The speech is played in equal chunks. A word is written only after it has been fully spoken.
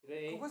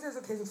그곳에서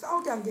계속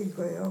싸우게 한 게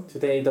이거예요.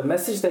 Today, the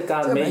message that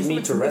God made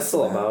me to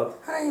wrestle about.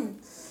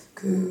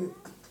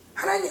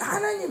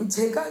 하나님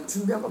제가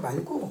준비한 거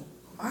말고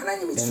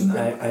하나님이 And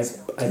준비한 거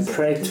하세요. I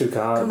prayed to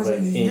God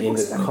in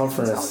the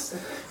conference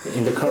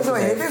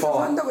I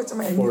fought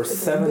for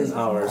 7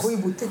 hours. 거의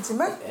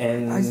못했지만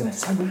말씀도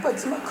잘 못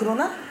봤지만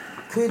그러나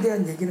그에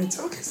대한 얘기는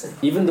쭉 했어요.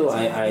 Even though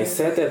I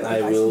said that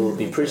I will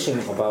be preaching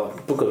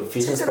about Book of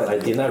Ephesians, but I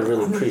did not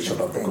really preach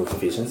about Book of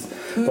Ephesians.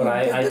 But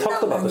I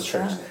talked about the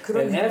church.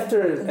 And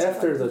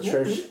after the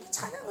church,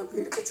 찬양을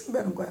왜 이렇게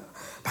준비하는 거야?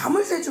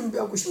 밤을 새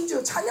준비하고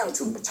심지어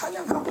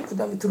찬양하고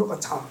그다음에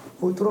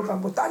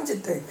들어가고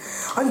딴짓 해.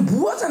 아니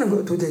뭐 하자는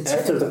거예요 도대체?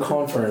 After the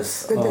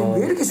conference,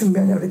 왜 이렇게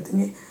준비하냐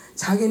그랬더니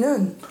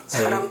자기는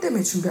사람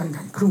때문에 준비하는 게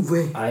아니야. 그럼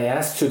왜? I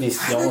asked to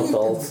these young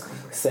adults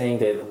saying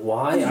that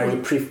why are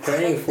you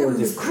preparing for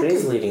this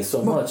praise leading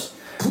so much?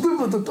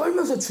 부들부들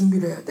떨면서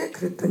준비를 해야 돼?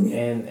 그랬더니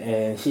And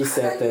he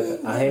said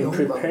that I am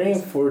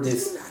preparing for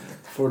this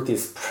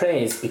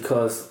praise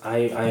because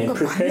I am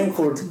preparing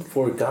for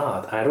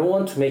God. I don't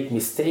want to make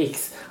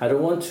mistakes. I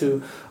don't want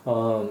to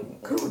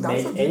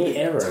make any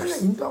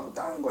errors. And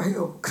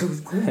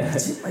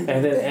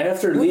then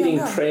after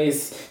leading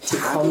praise, he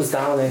comes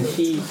down and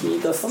he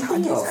does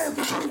something else.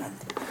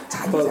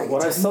 But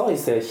what I saw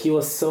is that he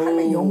was so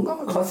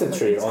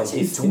concentrated on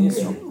his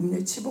ministry.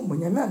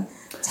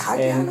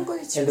 And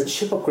the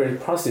cheap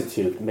upgrade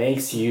prostitute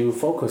makes you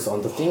focus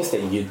on the things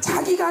that you do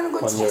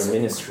on your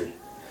ministry.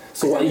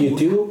 So what you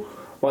do,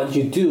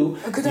 you do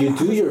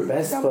your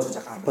best,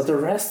 but the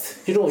rest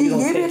you don't take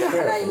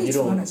care of. You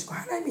don't.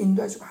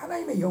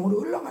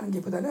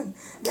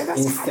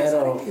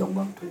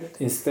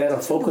 Instead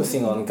of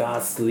focusing on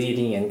God's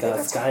leading and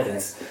God's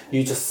guidance,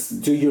 you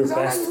just do your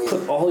best,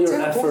 put all your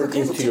effort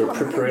into your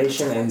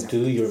preparation and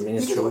do your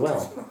ministry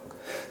well.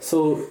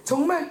 So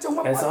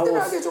as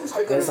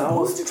I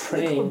was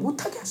praying,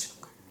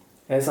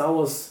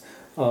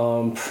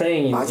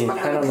 praying in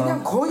Panama,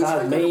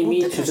 God made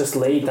me to just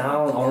lay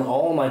down on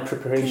all my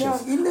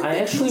preparations. I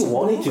actually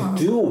wanted to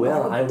do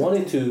well. I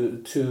wanted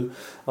to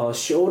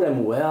show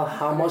them well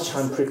how much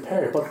I'm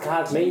prepared. But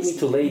God made me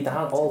to lay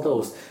down all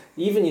those.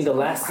 Even in the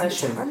last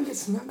session,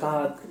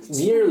 God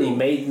nearly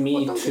made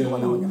me to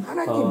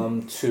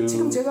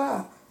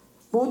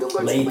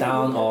lay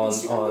down on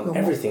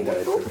everything that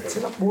I prepared.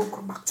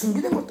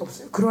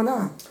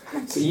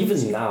 So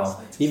even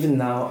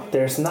now,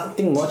 there's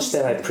nothing much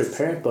that I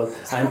prepared, but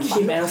I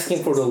keep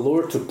asking for the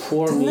Lord to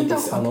pour me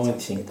this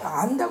anointing.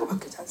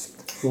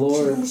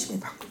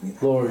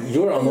 Lord,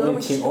 your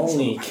anointing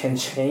only can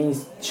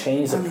change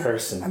a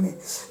person.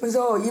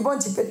 그래서 이번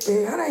집회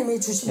때 하나님이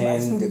주신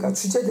말씀들과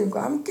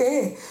주제들과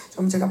함께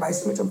좀 제가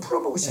말씀을 좀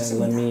풀어보고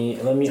싶습니다.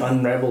 Let me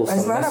unravel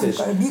some message.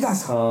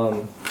 미가서.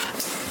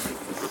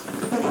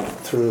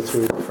 Through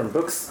different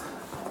books.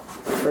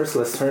 First,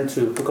 let's turn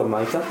to Book of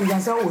Micah.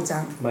 미가서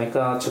 5장.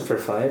 Micah chapter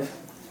 5.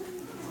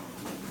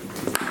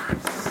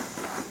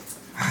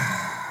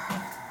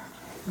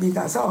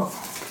 미가서를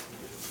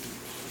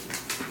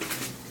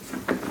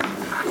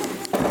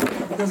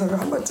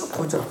한번 쭉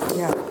보죠.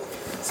 그냥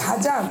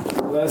 4장.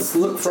 Let's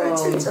look from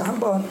 7절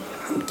한번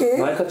함께.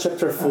 Micah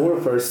chapter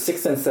 4 verse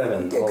 6 and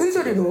 7. 큰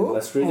소리로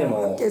Let's read them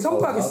all. 함께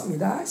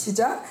선포하겠습니다.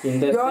 시작.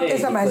 In that day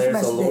declares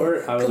the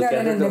Lord, I will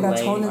gather the lame,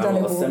 I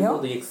will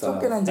assemble the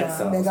exiles, and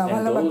those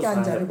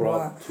I have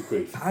brought to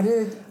grief.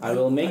 I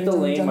will make the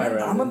lame my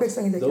remnant.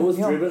 Those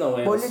driven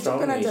away of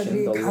strong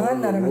nation, the Lord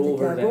will rule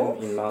over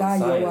them in Mount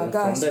Zion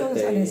from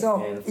that day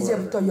and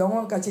이제부터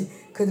영원까지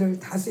그들을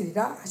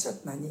다스리라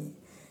하셨나니.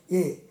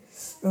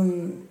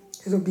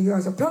 그래서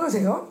미가서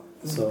펴놓으세요.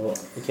 So,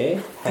 okay,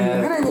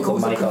 have Book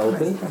of Micah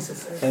open,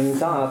 and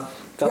God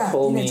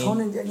told me,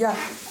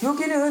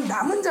 여기는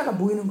남은 자가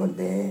모이는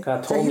건데,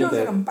 God told me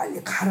that,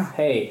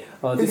 hey,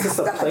 this is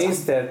a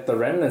place that the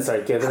remnants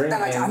are gathering,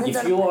 and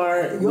if you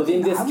are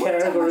within this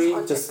category,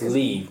 just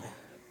leave.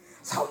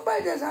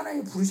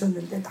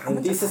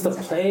 And this is the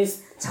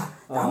place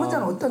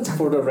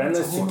for the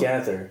remnants to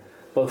gather.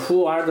 But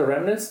who are the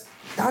remnants?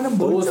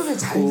 Those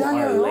who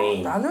are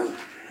lame. And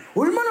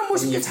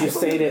if you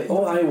say that,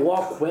 oh, I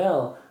walk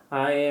well,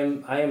 I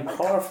am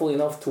powerful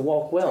enough to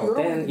walk well,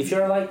 then if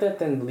you're like that,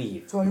 then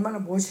leave. 저 얼마나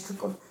멋있을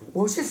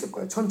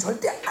거예요. 전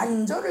절대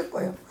안 저럴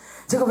거예요.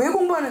 제가 왜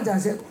공부하는지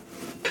아세요?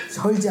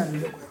 절지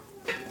않으려고요.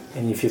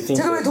 And if you think,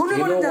 that, do you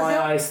know why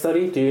I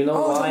study? Do you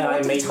know why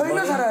I make money?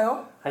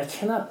 I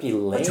cannot be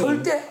lame. I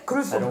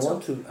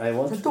want to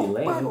be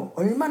lame.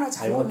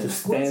 I want to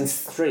stand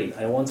straight.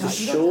 I want to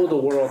show the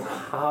world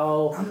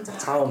how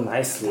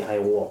nicely I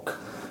walk.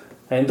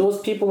 And those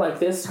people like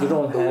this, you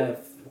don't have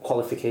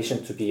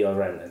qualification to be a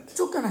remnant.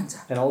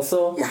 And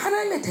also the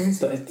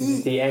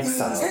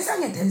exiles,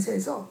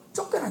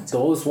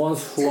 those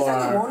ones who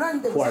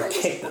are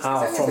kicked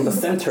out from the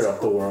center of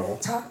the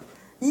world.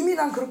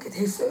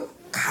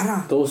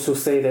 Those who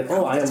say that,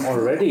 oh, I am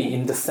already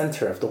in the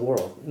center of the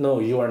world. No,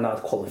 you are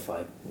not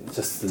qualified.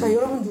 Just leave.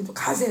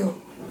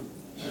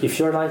 If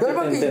you're like that,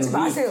 열방교회 then 있지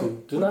마세요.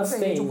 leave. Do not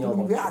stay in your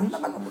왜안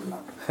나가나 몰라.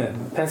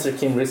 Pastor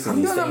Kim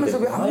recently saying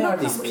that why are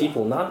these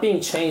people not being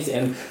changed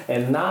and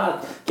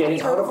not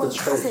getting out of the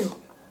church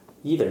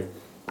either?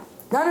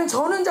 나는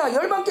전원자가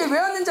열방교회 왜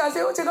왔는지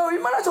아세요? 제가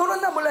얼마나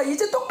전원나 몰라.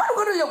 이제 똑바로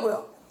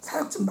걸으려고요.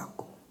 사역 좀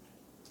받고.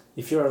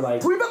 If you are like,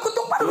 불 받고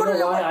똑바로 you know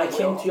걸으려고 why I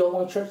came to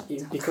Yolong Church?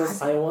 Because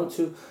I want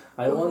to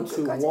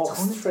walk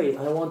straight.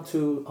 I want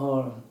to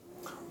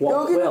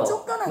walk well.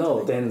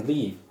 No, then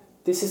leave.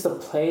 This is the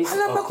place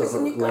환난 받고 of the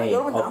있으니까 lane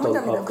여러분 남은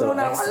자입니다.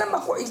 그러나 환난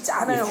받고 있지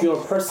않아요.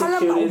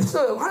 환난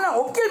없어요. 환난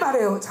없길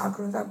바래요. 자,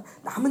 그런 사람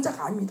남은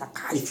자가 아닙니다.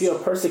 If you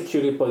are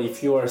persecuted, but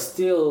if you are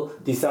still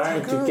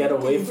desiring to get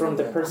away from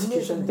the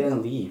persecution,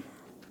 then leave.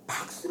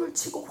 박수를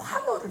치고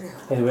환호를 해요.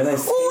 And when I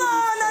say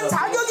우와, 난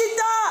자격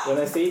있다. When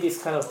I say these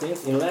kind of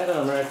things in Latin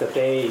America,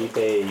 they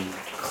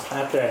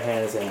clap their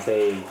hands and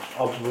they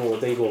uproar,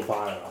 they go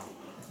viral.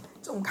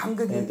 좀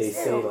간극이 And they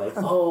say 세요. like,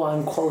 oh,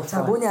 I'm qualified.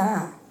 자,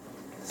 뭐냐?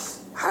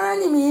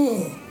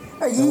 하나님이 이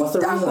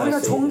땅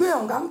우리가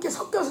종교형과 함께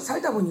섞여서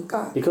살다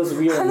보니까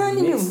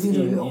하나님이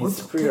우리를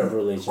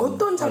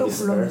어떤 자로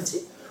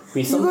불렀는지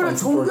이거를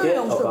종교의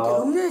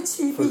영스럽게 음료의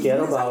칩이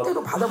있는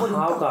상태로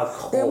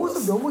받아버리니까 내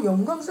모습 너무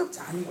영광스럽지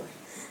않은 거예요.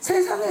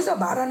 세상에서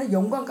말하는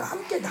영광과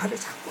함께 나를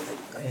잡고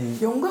되니까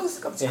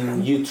영광스럽지 않은 거예요.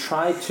 And you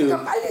try to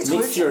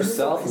mix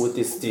yourself with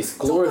these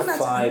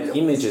glorified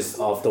images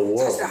of the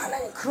world.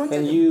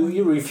 And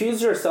you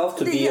refuse yourself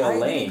to be a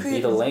lame,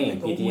 be the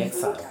lame, be the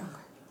exile.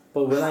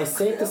 But when I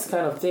say this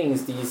kind of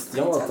things, these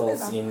young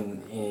adults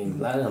in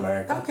Latin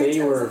America, they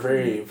were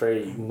very,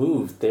 very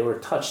moved. They were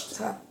touched.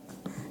 자,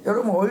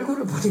 여러분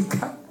얼굴을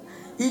보니까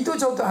이도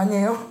저도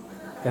아니에요.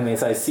 And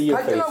as I see your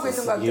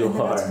faces, you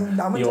are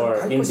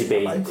in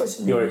debate.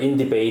 You are in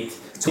debate,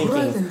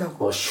 thinking,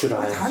 well, should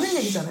I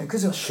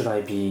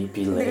be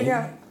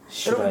lame?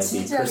 Should I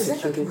be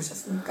persecuted?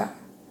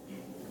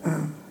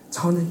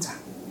 저는 자.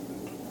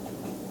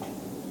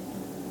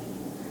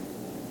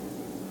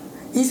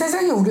 이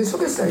세상이 우리를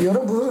속였어요.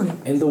 여러분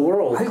And the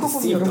world 알고 보면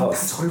deceived 여러분 다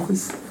us. 절고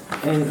있어요.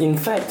 And in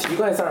fact, you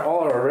guys are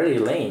all already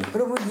lame.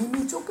 여러분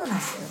이미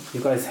쫓겨났어요.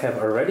 You guys have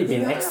already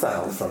been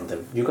exiled from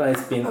them. You guys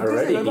been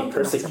already been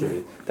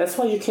persecuted. That's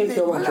why you came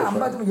to Yolong 환난 안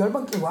Church. 받으면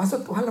열방교회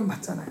와서 또 환난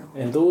받잖아요.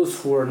 And those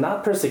who were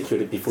not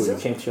persecuted before you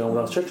came to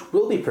Yolong Church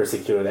will be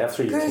persecuted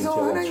after you came to 그래서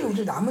Yolong 하나님 Church.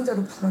 우리 남은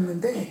자로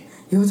불렀는데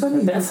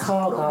여전히 That's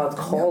how God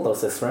called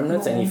us as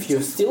remnants. And if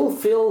you still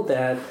feel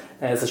that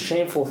as a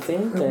shameful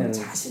thing, then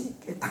자신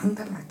있게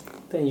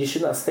당당하게 you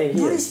should not stay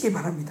here. 누리시기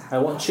바랍니다. I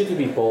want you to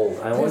be bold.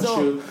 I want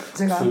you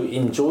to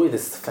enjoy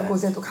this fact.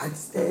 그곳에도 갈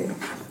때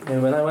And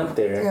when I went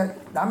there, 제가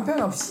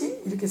남편 없이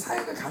이렇게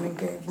사역을 가는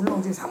게 물론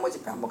이제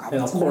사모집회 한번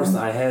and of course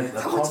I had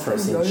a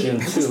conference in June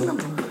too,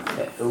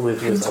 with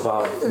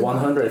about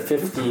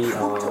 150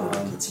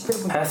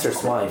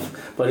 pastors' wife.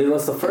 But it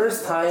was the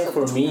first time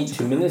for me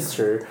to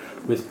minister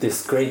with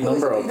this great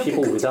number of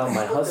people without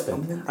my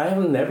husband. I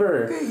have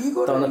never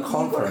done a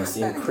conference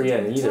in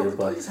Korea either,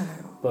 but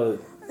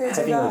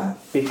having a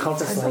big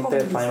conference like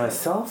that by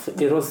myself,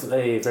 it was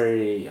a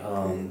very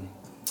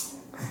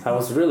I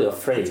was really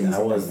afraid.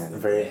 I was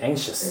very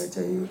anxious.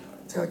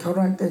 제가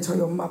결혼할 때 저희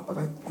엄마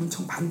아빠가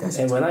엄청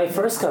반대하셨어요. And when I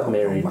first got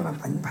married, 엄마가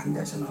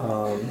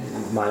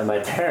반대하셨는데.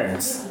 my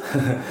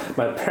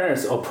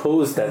parents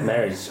opposed that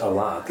marriage a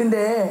lot.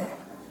 근데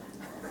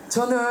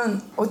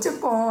저는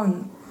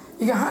어쨌건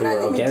이게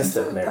하나님이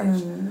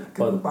주셨다는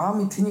그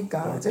마음이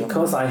드니까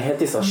because I had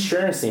this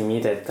assurance in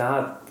me that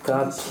God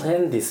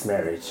planned this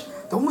marriage.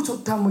 너무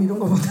좋다 뭐 이런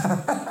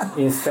거보다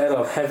instead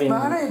of having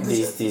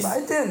this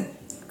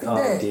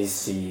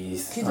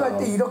기도할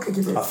때 이렇게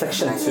기도했어요.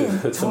 affection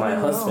to my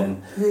husband.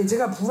 네,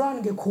 제가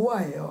불안한 게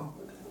고아예요.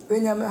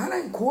 왜냐하면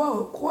하나님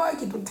고아의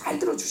기도 잘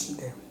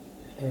들어주신대요.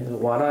 And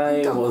what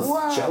I was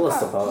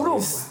jealous about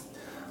is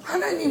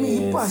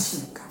하나님이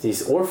이뻐하시니까.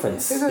 These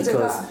orphans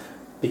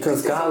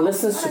because God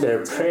listens to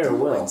their prayer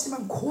well.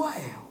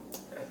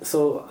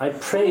 So I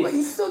prayed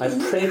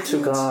to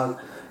God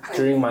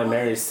during my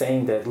marriage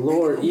saying that,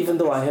 Lord, even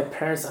though I have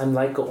parents, I'm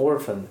like an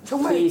orphan.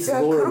 Please,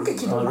 Lord,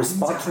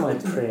 respond to my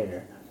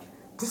prayer.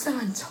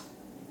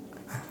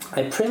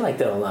 I pray like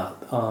that a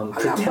lot,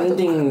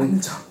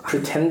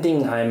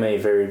 pretending I'm a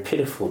very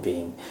pitiful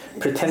being,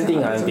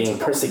 pretending I'm being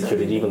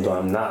persecuted even though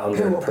I'm not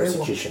under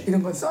persecution.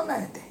 이런 건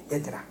써놔야 돼,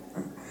 얘들아.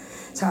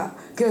 자,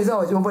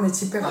 그래서 이번에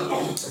집회 갔다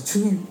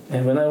주님.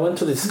 And when I went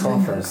to this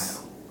conference,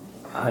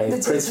 I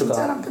prayed to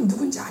God,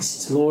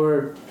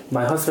 Lord,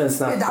 my husband's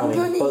not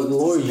coming, but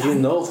Lord, you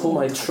know who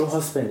my true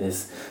husband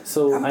is.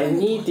 So I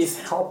need this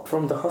help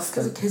from the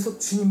husband. 계속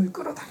주님을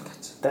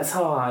끌어당겼죠. That's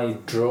how I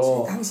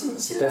draw.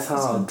 That's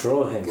how I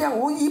draw him.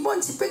 그냥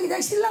이번 집회 그냥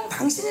신랑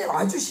당신이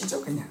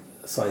와주시죠, 그냥.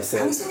 So I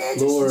said,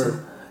 Lord,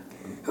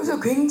 그래서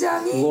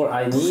굉장히 Lord,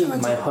 I need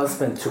my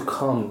husband to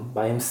come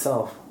by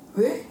himself.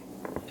 왜?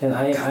 And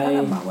I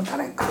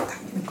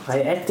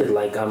acted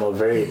like I'm a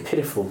very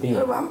pitiful being.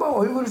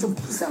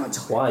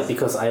 Why?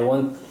 Because I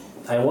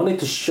wanted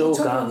to show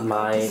God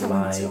my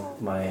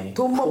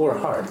poor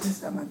heart.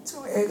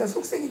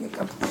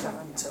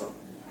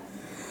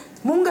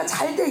 뭔가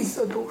잘 돼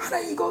있어도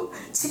하나님 이거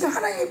지금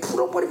하나님이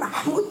풀어버리면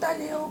아무것도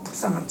아니에요.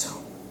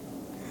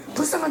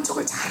 불쌍한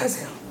척을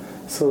잘하세요.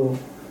 So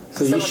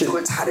you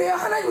should 잘해야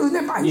하나님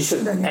은혜 많이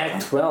주신다니까.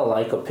 act well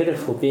like a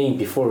pitiful being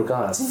before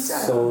God,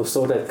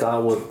 so that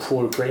God will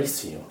pour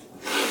grace to you.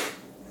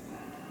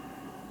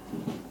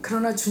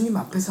 그러나 주님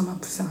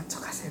앞에서만 불쌍한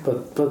척하세요.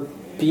 But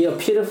be a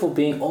pitiful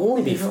being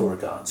only before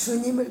God.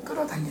 주님을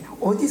끌어다니는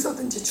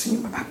어디서든지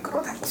주님을 막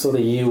끌어다니는. So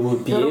that you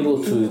would be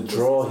able to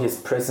draw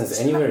His presence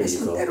anywhere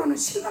you go. 때로는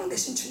신랑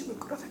대신 주님을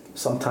끌어다니는.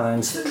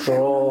 Sometimes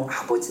draw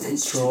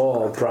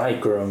a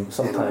bridegroom.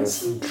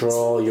 Sometimes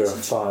draw your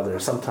father.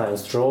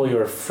 Sometimes draw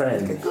your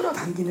friend.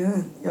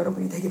 끌어당기는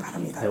여러분이 되기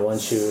바랍니다. I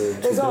want you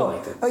to do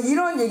like that.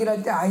 이런 얘기를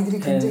할 때 아이들이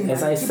굉장히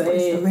As I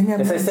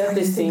said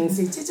these things,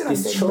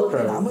 these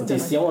children,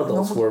 these young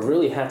adults were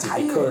really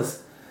happy because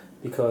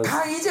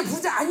다 이제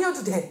부자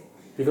아니어도 돼.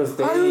 Because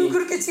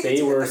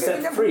they were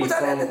set free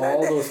from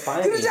all those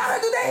findings,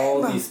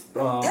 all these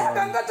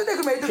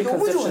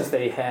preconceptions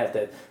they had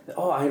that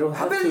I don't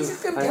have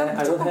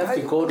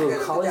to go to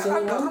college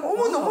anymore.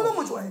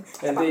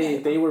 And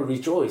they were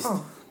rejoiced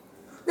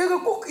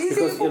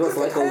because it was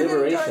like a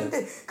liberation.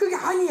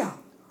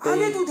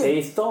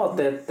 They thought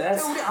that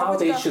that's how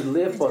they should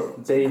live,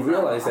 but they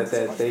realized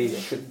that they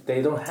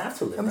don't have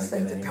to live like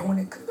that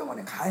anymore.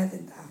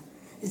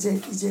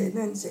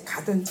 이제는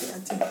가든지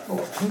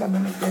뭐 안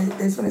가면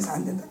내 손에서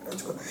안 된다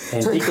그래가지고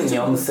저희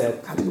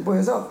가족이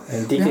모여서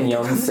Deacon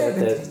Young said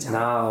that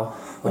now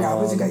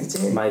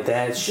my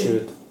dad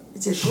should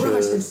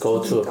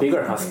go to a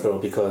bigger hospital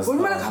because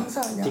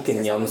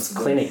Deacon Young's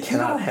clinic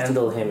cannot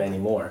handle him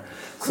anymore.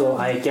 So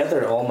I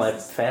gathered all my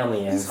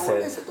family and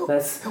said,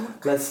 let's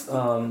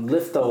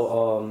lift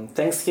the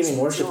Thanksgiving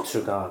worship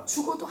to God.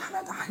 죽어도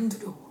하나도 안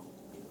두려워.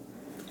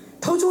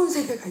 더 좋은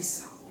세계가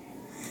있어.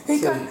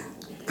 그러니까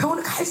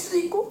병원에 갈 수도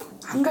있고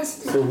안 갈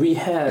수도 있고. So we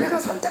had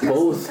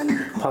both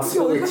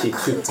possibility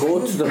to go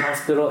to the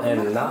hospital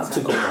and not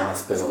to go to the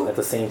hospital at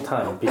the same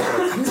time.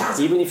 Because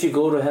even if you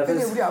go to heaven,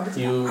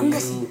 you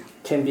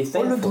can be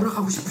thankful.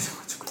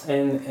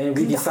 And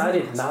we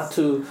decided not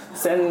to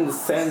send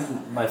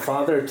my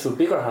father to a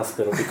bigger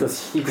hospital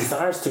because he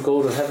desires to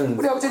go to heaven.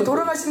 우리 아버지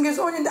돌아가시는 게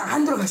소원인데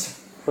안 돌아가셔.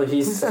 But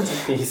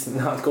he's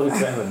not going to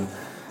heaven.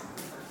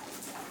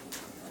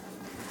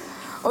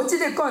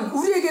 어찌됐건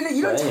우리에게는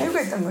이런 자유가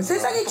있다는 거예요.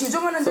 세상이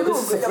규정하는 대로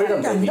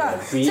하는 게 아니라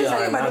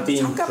세상에 말하는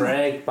잠깐만.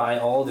 Dragged by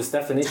all these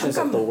definitions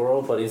of the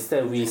world, but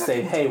instead we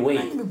say, hey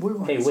wait,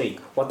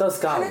 what does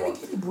God want?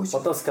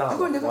 What does God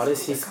want? What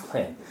is His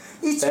plan?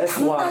 That's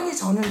what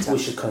we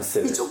should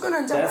consider.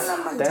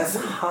 That's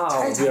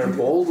how we are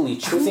boldly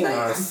choosing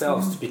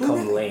ourselves to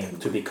become lame,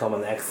 to become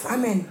an exile.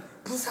 Amen.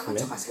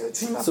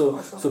 So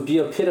be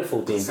a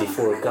pitiful being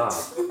before God.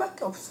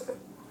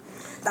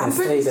 And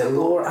say that,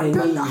 Lord, I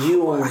need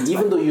you only.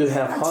 Even though you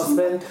have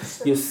husband,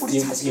 you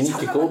need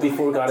to go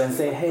before God and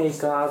say, hey,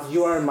 God,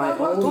 you are my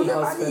only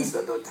husband.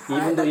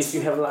 Even though if you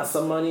have lots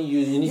of money,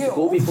 you need to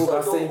go before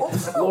God saying,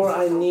 Lord,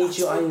 I need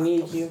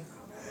you.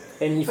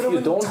 And if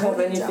you don't have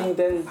anything,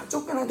 then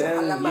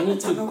you need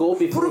to go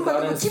before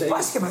God and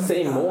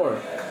say more.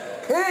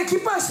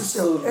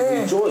 So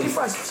rejoice.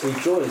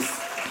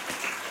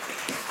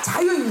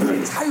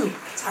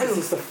 This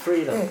is the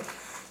freedom.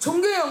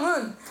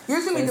 종교형은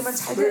예수 믿으면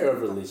잘 돼요.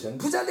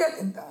 부자 돼야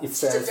된다.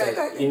 시집잘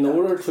가야 된다. In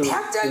order to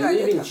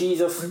believe in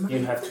Jesus,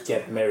 you have to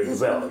get married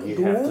well. You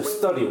have to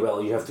study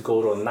well. You have to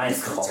go to a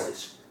nice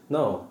college.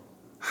 No.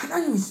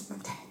 하나님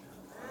있으면 돼.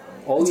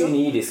 All you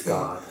need is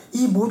God.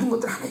 이 모든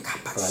것들 하나님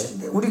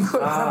갚아주시는데 우리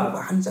그걸 하나님과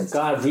한 자지.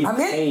 God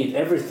repaid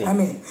everything.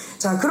 아멘.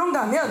 자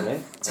그런가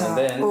하면 자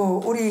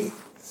우리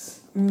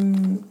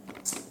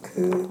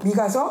그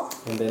미가서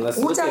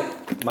 5장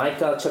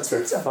Micah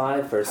chapter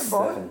 5 verse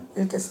 7.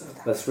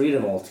 읽겠습니다. Let's read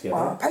them all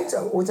together.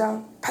 8절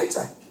 5장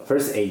 8절.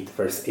 Verse 8.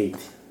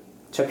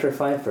 Chapter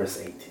 5 verse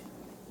 8.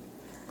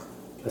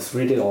 Let's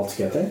read it all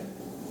together.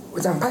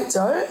 5장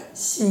 8절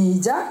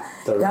시작.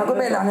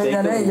 야곱의 나는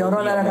자는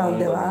여러 나라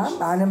가운데와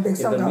많은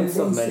백성 가운데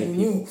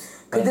있으니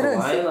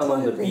그들은 새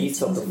양떼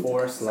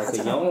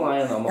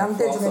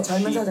중에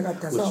젊은 사자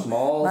같아서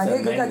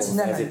만일 그가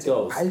지나갈지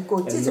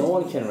밟고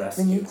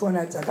찢으니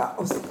구원할 자가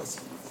없을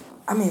것입니다.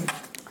 아멘.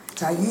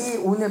 자, 이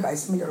오늘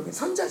말씀을 여러분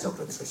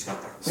선자적으로 들으셔야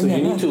돼요.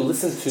 왜냐하면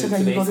제가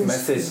이거를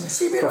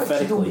 11월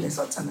기도문에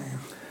썼잖아요.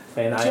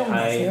 And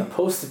I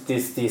posted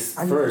this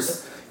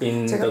verse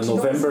in the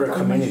November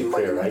community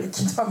prayer, right?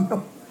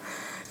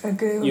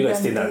 You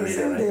guys did not read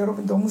it, right?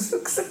 여러분 너무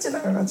쓱쓱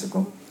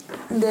지나가가지고.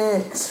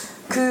 근데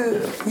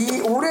이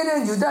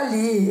올해는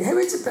유달리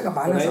해외 집회가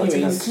많아서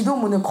제가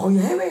기도문을 거의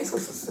해외에서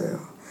썼어요.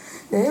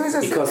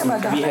 해외에서 쓸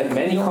때마다 we had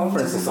many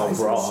conferences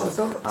abroad.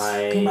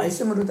 I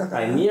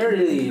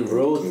nearly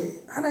wrote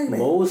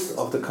most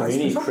of the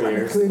community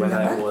prayers when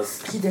I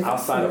was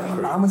outside of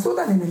Korea. 마음을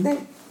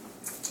쏟아내는데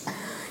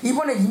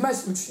이번에 이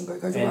말씀을 주신 거예요.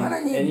 그래서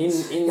하나님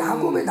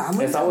야곱의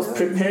남은 as I was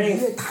preparing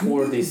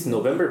for this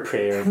November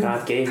prayer,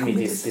 God gave me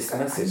this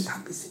message.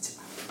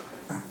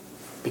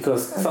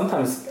 Because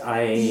sometimes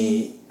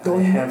I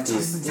have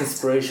this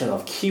inspiration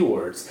of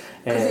keywords,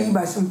 and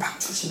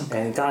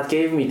God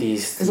gave me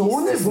this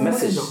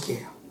message.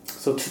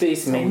 So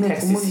today's main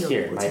text is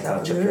here,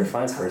 Micah chapter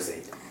 5, verse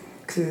 8.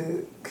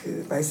 그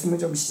말씀을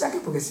좀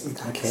시작해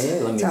보겠습니다. Okay,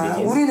 let me 자,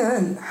 begin.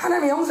 우리는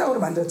하나님의 형상으로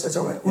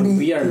만들었죠.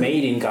 We are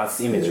made in God's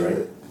image,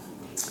 right?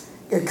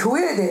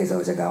 교회에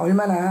대해서 제가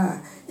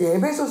얼마나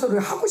에베소서를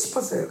하고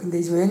싶었어요. 근데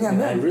이제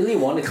왜냐하면 I really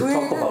wanted to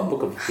talk about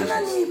Book of Ephesians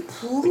하나님이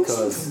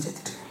부르신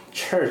존재들이에요.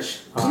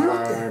 Church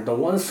are the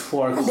ones who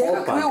are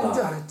called by God.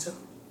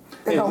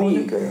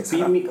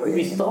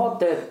 We thought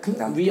that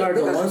we are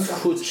the ones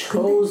who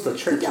chose the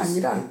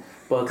churches,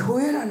 but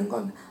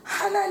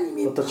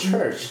the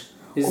church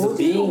is the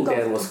being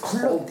that was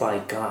called by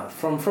God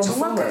from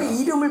somewhere.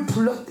 He called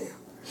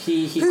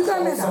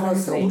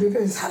someone's name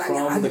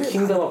from the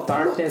kingdom of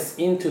darkness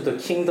into the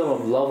kingdom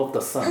of love of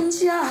the Son.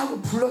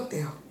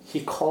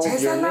 He called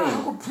your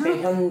name.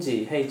 Hey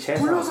현지, hey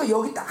제사.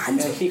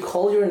 And he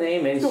called your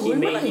name and he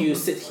made you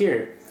sit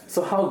here.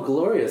 So how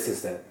glorious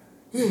is that?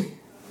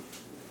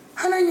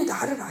 하나님이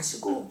나를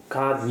아시고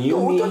God knew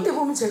또 me, 어떤 때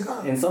보면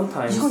제가 and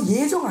sometimes 이건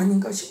예정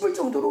아닌가 싶을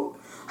정도로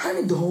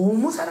하나님이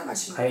너무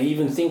사랑하시고 I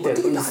even think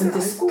that isn't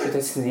this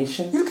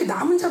predestination? 이렇게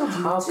남은 자로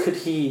How could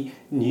he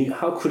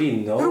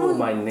know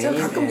my name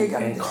제가 가끔 and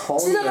얘기하는데 call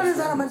me? 지나가는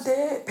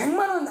사람한테 100만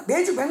원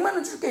매주 100만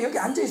원 줄게 여기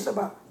앉아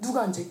있어봐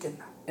누가 앉아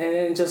있겠나? And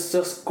then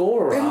just go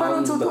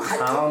around the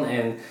town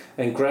and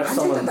grab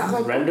someone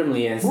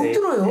randomly and say,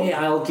 hey,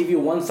 I'll give you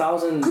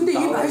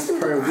 $1,000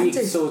 per week,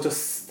 so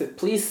just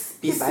please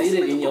be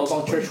seated in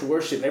Yeobang Church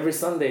worship every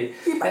Sunday.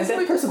 And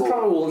that person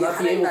probably will not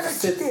be able to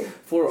sit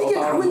for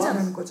about a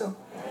month.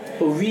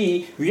 But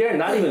we are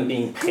not even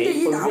being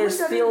paid, but we are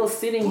still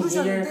sitting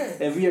here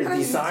and we are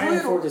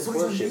desiring for this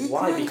worship.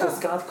 Why? Because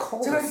God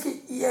called us.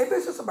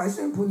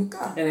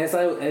 And as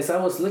I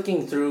was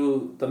looking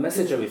through the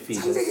message of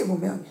Ephesians,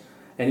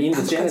 and in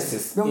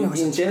Genesis,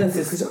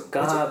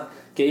 God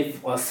gave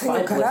us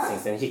 5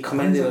 blessings, and He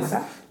commanded us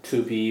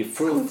to be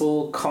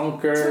fruitful,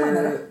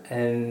 conquer,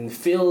 and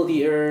fill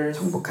the earth,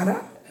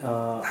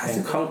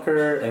 and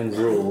conquer and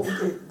rule.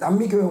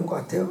 남미교회 온 것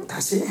같아요.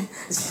 다시.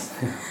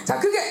 자,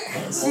 크게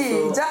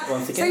시작.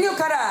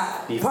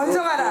 생육하라,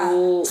 번성하라,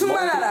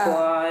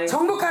 충만하라,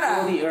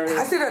 정복하라,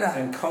 다스려라.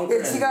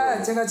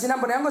 제가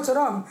지난번에 한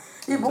것처럼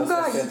이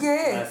뭔가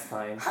이게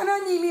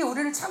하나님이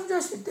우리를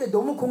창조하실 때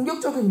너무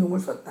공격적인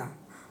용어를 썼다.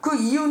 그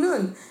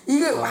이유는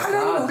이게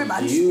하나님이 우리를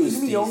만드실 때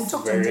이미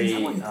영적 전쟁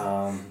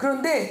상황이다.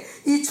 그런데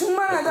이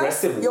충만하다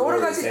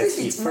여러 가지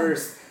뜻이 있지만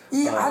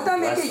이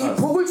아담에게 이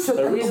복을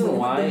주셨다는 건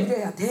너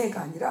이래야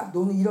돼가 아니라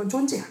너는 이런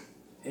존재야.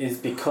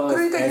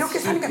 그러니까 이렇게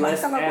사는 게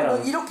마땅하고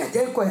넌 이렇게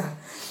될 거야.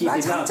 난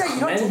진짜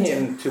이런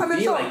존재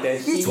하면서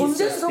이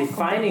존재에서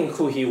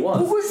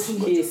복을 준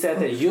거죠.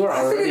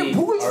 다스리는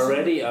복을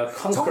주신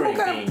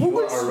정복하는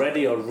복을 주신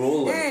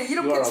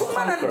이렇게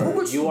충만하는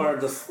복을 주신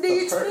근데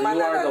이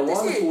충만하다는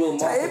뜻이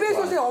자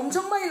에베소서에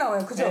엄청 많이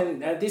나와요. 그죠?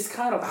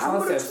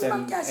 만물을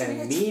충만케 하시는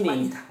게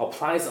충만이다.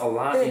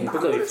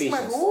 만물을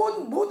충만케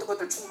모든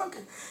것들 충만케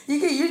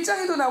이게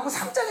 1장에도 나오고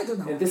 3장에도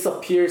나와요.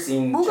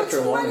 뭐가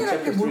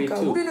충만이라는 게 뭘까?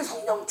 우리는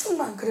성령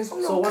충만 그래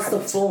성령 가르쳐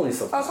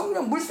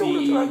성령 물속으로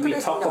들어가 그래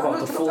성령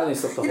안으로 들어가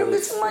이런 게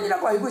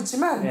충만이라고 알고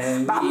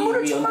있지만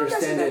만물을 충만케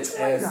하시는 게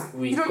충만이다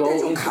이럴 때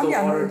좀 감이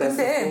안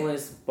오는데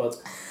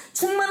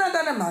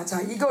충만하다는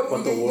맞아 이게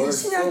이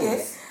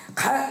신약에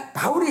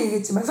바울이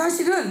얘기했지만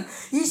사실은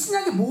이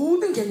신약의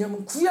모든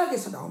개념은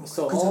구약에서 나오는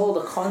거예요.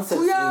 그죠?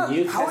 구약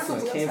바울도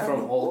구약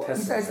사람이었고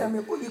이스라엘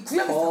사람이었고 이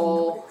구약에서 나오는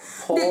거예요.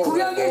 근데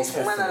구약의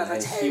충만하다가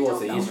제일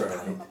처음 나오는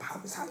단어가 바로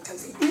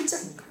창세기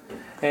 1장인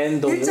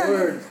And the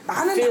word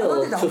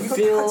fill, to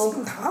fill,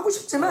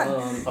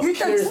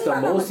 일단 appears the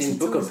most in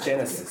Book of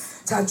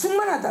Genesis. 자,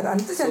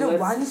 충만하다라는 뜻에는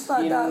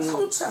완수하다,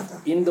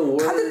 성취하다,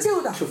 가득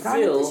채우다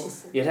라는 뜻이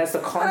있어요. It has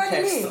the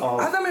context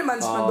of 아담을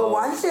만지면 너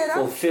완수해라,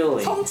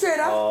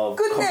 성취해라,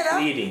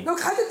 끝내라, 너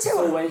가득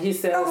채워라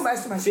라고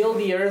말씀하시죠.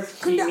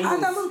 근데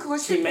아담은 그걸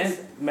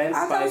실패했어요.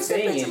 아담은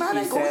실패했지만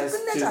하나님 거기서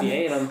끝내지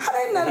않아요.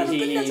 하나님 나라는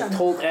끝내지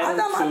않아요.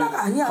 아담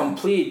하나가 아니야.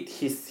 complete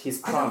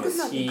his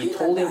promise. He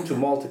told him to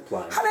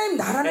multiply. 하나님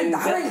나라는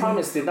나라예요.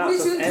 우리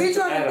지금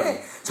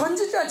대주하는데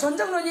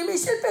전장로님이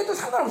실패해도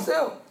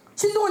상관없어요.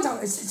 신동원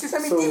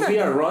집사님이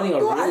뛰면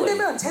또 안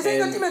되면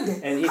재생이가 뛰면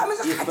돼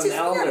하면서 같이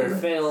승리하는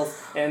거예요.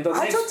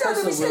 첫째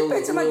아들이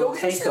실패했지만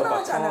여기서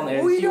실망하지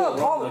않아요. 오히려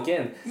더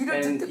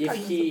이를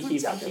득득하게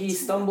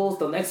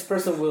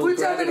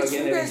둘째 아들이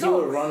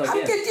준비해서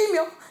함께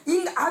뛰며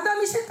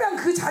아담이 실패한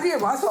그 자리에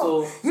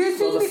와서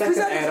예수님이 그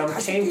자리에서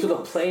다시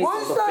뛰며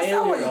원수와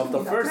싸워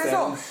이깁니다.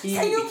 그래서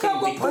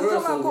생육하고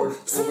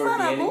번성하고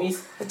충만하고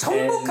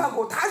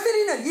정복하고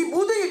다스리는 이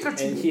모든 일들을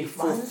준비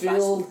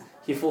완수하십니다.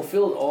 He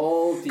fulfilled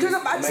all the 그래서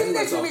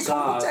마침내 주님이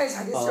정복자의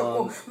자리에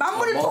쓰셨고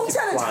만물을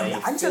통치하는 자리에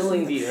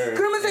앉혔습니다.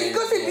 그러면서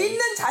이것을 믿는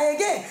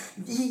자에게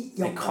이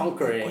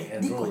영광을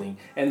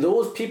And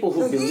those people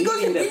who believe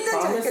in that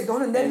promise,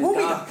 너는 내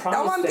몸이다.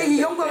 나와 함께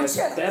이 영광을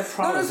취하라.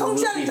 너는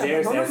성취하는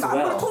자다. 너는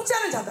만물을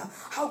통치하는 자다.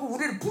 하고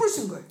우리를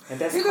부르신 거예요.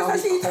 이거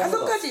사실 이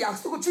 5가지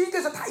약속을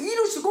주님께서 다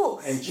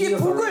이루시고 이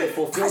복을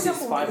다시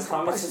한번 우리에게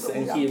선포하시고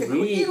우리 함께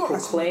그걸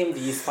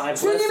이루어가십니다.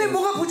 주님의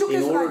뭐가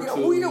부족해서가 아니라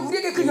오히려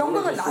우리에게 그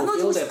영광을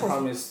나눠주고 싶어서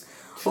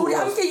우리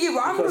함께 이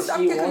왕으로서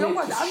함께 그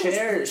영광을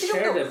나누고 싶어요.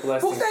 지금도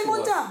목사님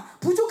혼자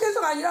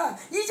부족해서가 아니라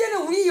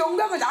이제는 우리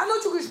영광을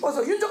나눠주고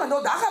싶어서 윤정아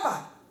너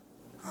나가봐.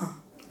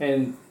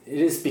 And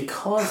it is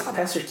because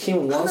Pastor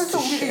Kim wants to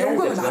share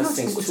the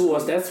blessings to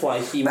us. That's why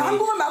he made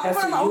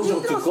Pastor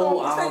Yunjong to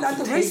go out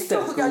to taste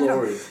that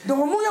glory.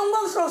 너무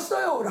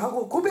영광스러웠어요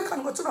라고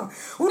고백하는 것처럼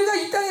우리가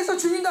이 땅에서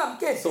주님과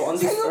함께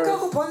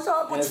생육하고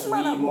번성하고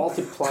충만하고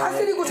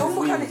다스리고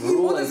정복하는 이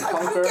모든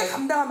삶을 함께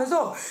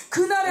감당하면서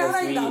그날의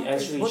하나님과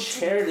함께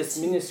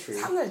멋진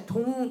상을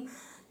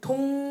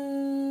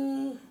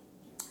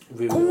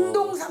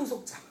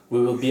공동상속자 We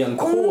will be on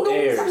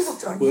co-heirs.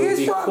 We will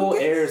be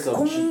co-heirs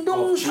of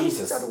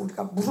Jesus.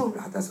 우리가 무릎을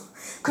받아서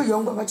그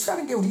영광을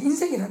취하는 게 우리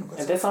인생이라는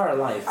거죠. And that's our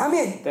life.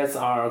 아멘. That's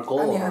our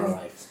goal of our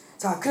life.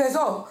 자,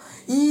 그래서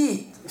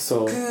이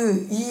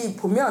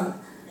보면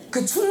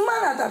그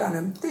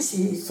충만하다라는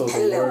뜻이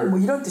텔레오 뭐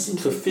이런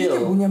뜻인데 이게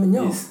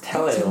뭐냐면요.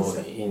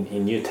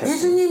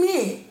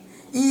 예수님이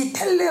이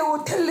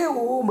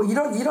텔레오 뭐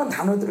이런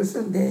단어들을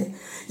쓰는데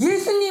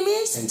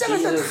예수님이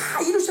십자가에서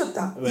다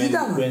이루셨다. 이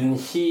단어. When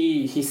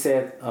he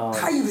said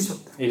다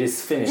이루셨다. It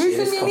is finished.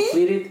 It is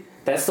completed.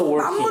 That's the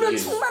word he 만물을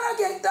used.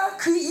 충만하게 했다.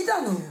 그 이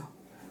단어예요.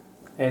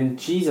 And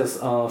Jesus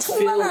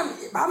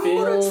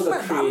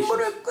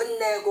만물을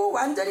끝내고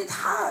완전히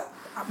다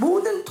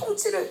모든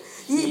통치를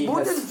이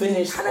모든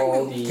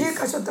하나님이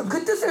계획하셨던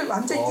그 뜻을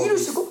완전히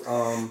이루시고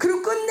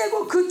그리고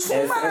끝내고 그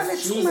충만함의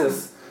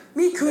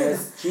충만함이 교회다.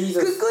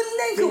 그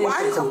끝낸 그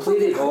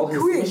완성품이 바로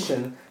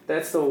교회예요.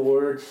 That's the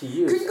word he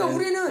used. 그러니까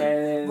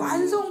우리는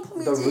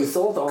완성품이지 the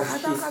result of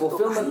his 가다가 또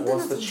fulfillment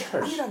was the 만드는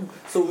church. 아니라는 거예요.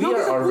 So we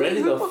are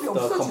already the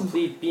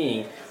complete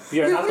being. We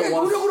are not the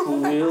ones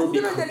who will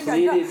be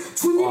completed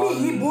주님이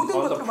이 모든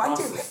on the 것들을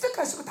완전히 process.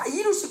 획득하시고 다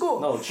이루시고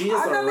No, Jesus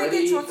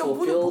아담에게 already 주었던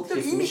모든 fulfilled 복들을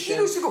his 이미 mission.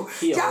 이루시고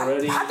He 야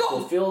already 받아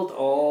fulfilled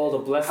all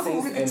the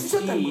blessings and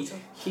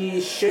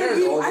he shared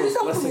all those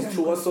blessings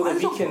to us so that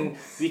we can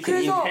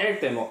inherit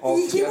them all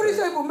이 together.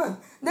 히브리서에 보면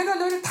내가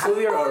너를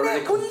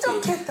단번에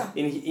온전케 했다.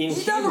 In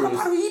이 단어가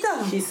바로 이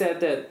단어. he said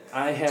that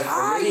I have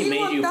already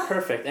made you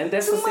perfect, and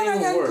that's the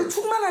same word.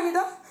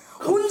 충만합니다.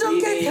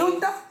 온전케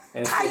되었다.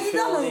 And 다 이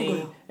단어인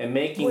거예요. and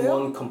making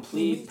one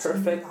complete,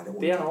 perfect,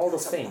 they are all the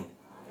same.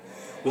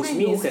 Which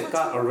means that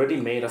God already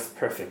made us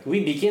perfect.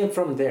 We begin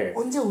from there.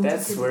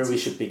 That's where we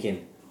should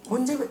begin.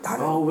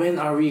 When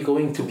are we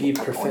going to be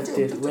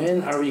perfected?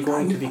 When are we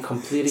going to be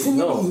completed?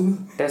 No,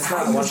 that's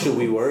not what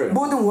we were.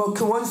 모든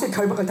그 원수의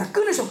결박을 다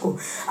끊으셨고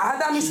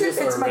아담이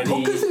실패했지만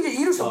더 큰 승리를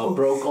이루셨고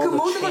그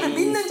모든 것을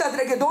믿는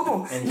자들에게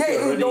너도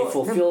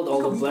fulfilled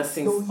all the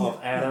blessings of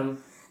Adam.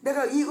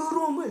 내가 이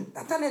의로움을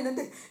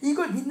나타냈는데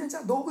이걸 믿는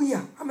자 너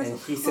의야 하면서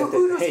he said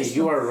that, hey,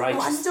 you are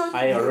righteous.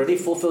 I already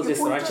fulfilled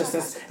this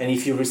righteousness, and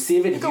if you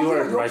receive it, you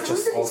are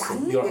righteous also.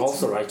 You are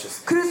also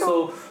righteous.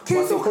 So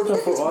what's important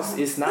for us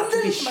is not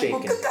to be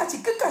shaken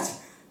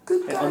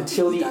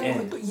until the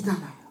end.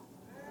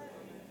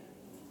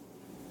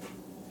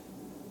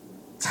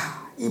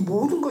 자, 이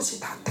모든 것이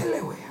다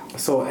텔레오예요.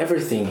 So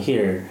everything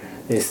here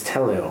is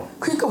teleo.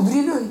 그러니까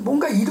우리는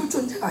뭔가 이룰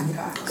존재가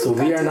아니라. So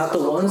we are not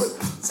the ones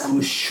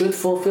who should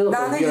fulfill,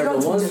 but we are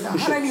the ones who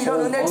should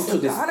hold on to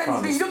this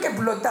promise.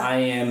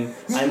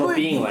 I'm a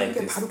being like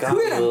this. God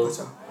will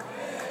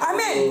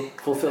아멘.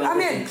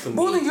 아멘.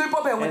 모든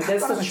율법의 영은 다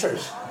떠나가시고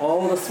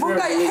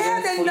뭔가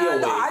해야 된다.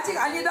 너 아직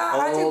아니다.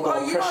 아직 뭐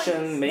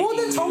이런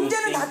모든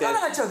정죄는 다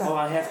떠나가셔다.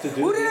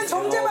 우리는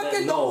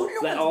정죄밖에 더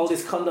훌륭한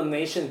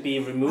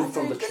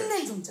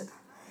끝낸 존재다.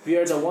 We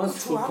are the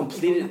ones who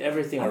completed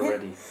everything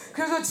already.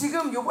 그래서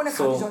지금 요번에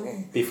가기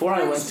전에 before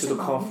I went to the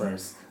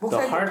conference,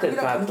 the heart that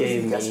God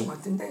gave me is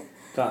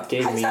that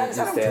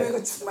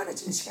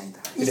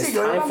it is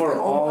time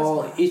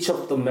for each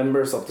of the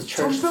members of the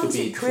church to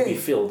be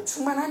filled.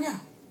 충만하냐?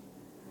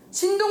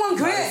 신동원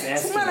교회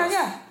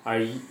충만하냐?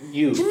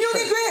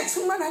 김용희 교회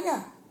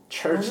충만하냐?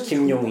 Church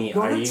Kim Yong-hee,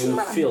 are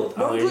you filled?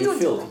 Are you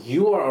filled?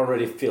 You are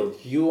already filled.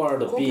 You are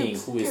the being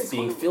who is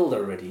being filled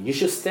already. You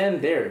should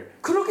stand there.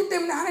 그렇기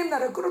때문에 하나님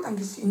나라를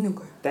끌어당길 수 있는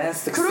거예요.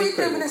 That's the 그렇기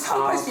때문에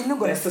사업할 수 있는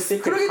거예요.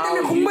 그렇기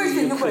때문에 공부할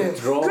수 있는 거예요.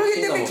 그렇기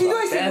때문에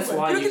기도할 수 있는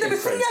거예요. 그렇기 때문에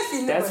승리할 수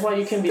있는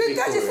거예요.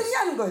 끝까지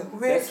승리하는 거예요.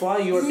 왜? That's why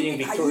you are being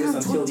victorious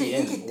until the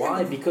end.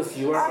 Why? Because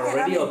you are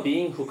already a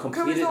being who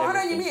completed 그래서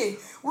everything. 하나님이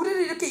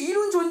우리를 이렇게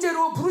이룬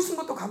존재로 부르신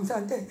것도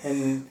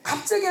감사한데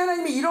갑자기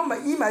하나님이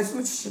이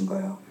말씀을 주신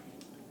거예요.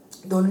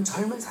 너는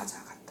젊은 사자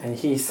같다. And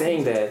he's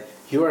saying that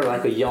You are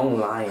like a young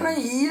lion.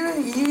 하나님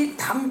이는 이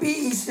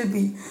단비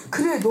이슬비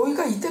그래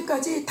너희가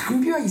이때까지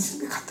단비와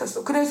이슬비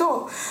같았어.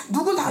 그래서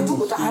누구도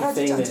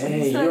알아주지 않죠.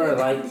 Hey, you are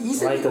like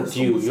a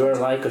dew. You are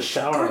like a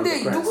shower on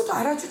the 그런데 누구도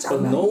알아주지 But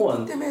않아. no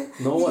one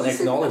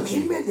acknowledges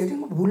you. 내린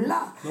거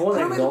몰라. No one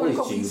그럼에도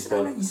불구하고 acknowledges you.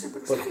 이스라엘은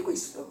이슬비로 살고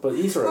있어. But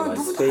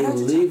Israelites, they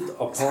lived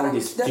upon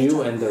this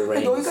dew and the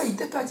rain. 너희가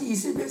이때까지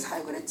이슬비에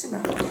사역을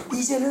했지만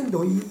이제는 이제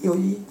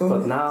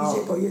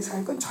너희의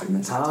사역은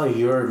젊은 사역. Now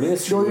your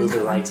ministry will be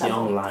like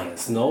young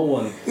lions. No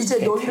one 이제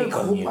can 너희를 take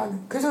on you.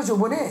 그래서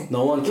저번에 그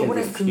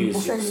목사님이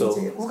so,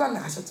 이제 우간다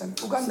가셨잖아요.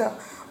 우간다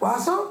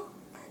와서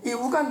이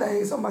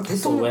우간다에서 막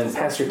대통령 when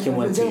Pastor Kim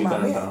went to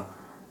Uganda,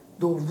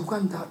 너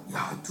우간다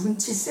야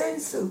눈치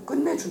센스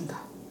끝내준다.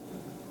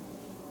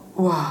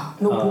 와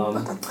너 못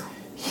받았다.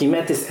 He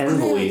met this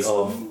envoy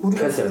of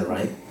president,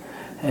 right?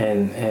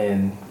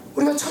 And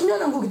우리가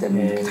천년왕국이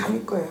되면 이렇게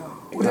다닐 거예요.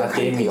 God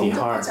gave me the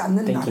heart,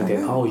 thinking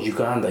that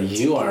Uganda,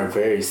 you are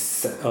very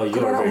smart,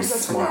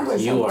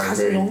 you are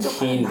very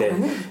keen that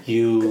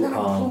you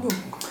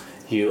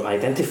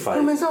identify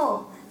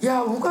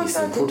these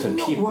important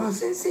people.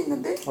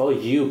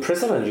 You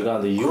President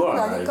Uganda, you are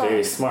a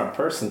very smart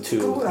person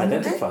to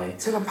identify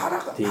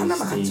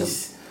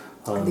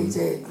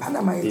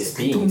these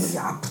beings.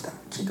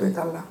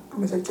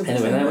 And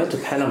when I went to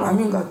Panama,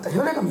 and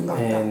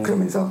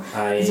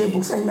I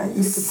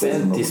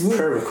sent this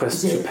prayer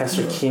request to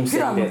Pastor Kim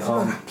saying that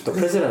the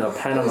president of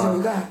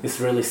Panama is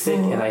really sick,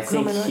 and I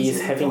think he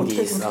is having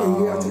these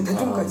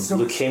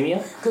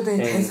leukemia.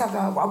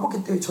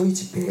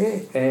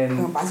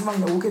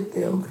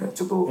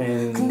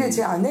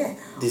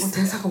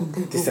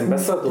 This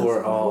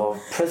ambassador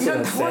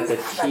president said that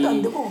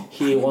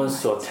he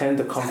wants to attend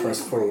the conference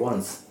for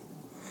once.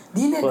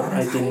 But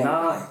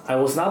I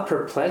was not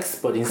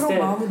perplexed, but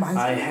instead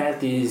I had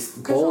this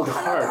bold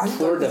heart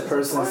toward that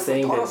person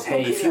saying that,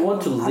 hey, if you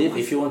want to live,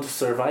 if you want to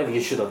survive,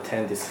 you should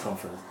attend this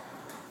conference.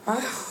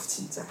 And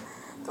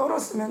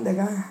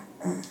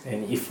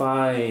if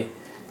I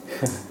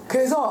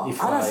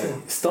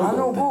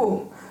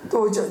stumbled,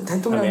 then,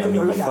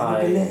 if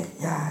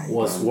I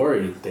was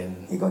worried,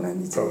 then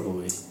probably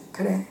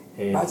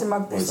it was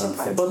not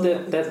fair. But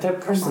that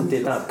person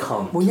did not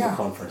come to the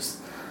conference.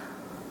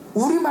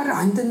 우리 말을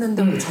안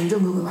듣는다고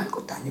전전긍긍할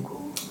것도 아니고,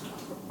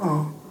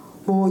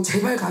 뭐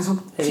제발 가서.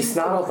 It's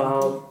not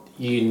about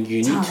you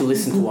need to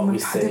listen to what we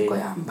say.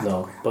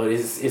 No, but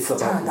it's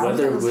about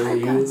whether will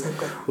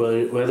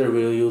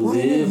you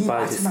live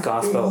by this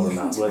gospel or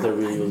not, whether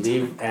will you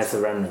live as a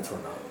remnant or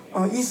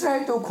not.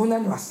 이스라엘도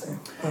고난이 왔어요.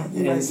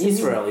 And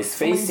Israel is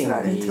facing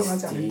these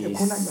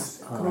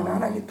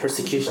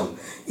persecution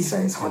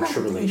and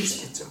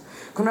tribulation.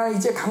 그러나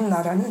이제 각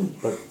나라는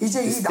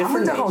이제 이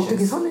남은 자가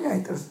어떻게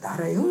서느냐에 따라서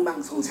나라의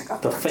흥망성쇠가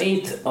The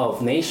fate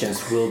of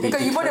nations will be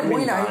그러니까 이번에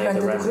모인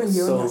아이들한테도 그런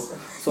예언이 있어요.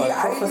 이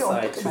아이들이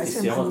어떻게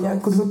말씀을 받느냐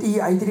그리고 이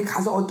아이들이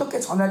가서 어떻게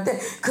전할 때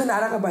그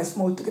나라가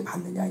말씀을 어떻게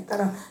받느냐에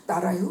따라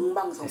나라의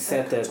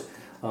흥망성쇠가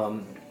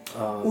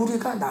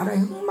우리가 나라의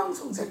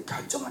흥망성쇠를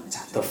결정하는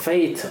자들. The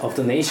fate of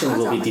the nation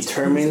will be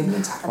determined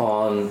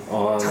on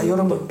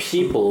the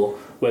people.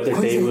 Whether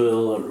they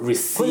will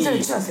receive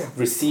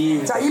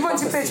자 이번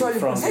집회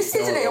주얼리고 새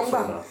시즌의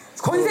영광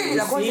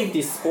권세입니다. 권세.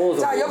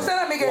 자 옆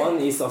사람에게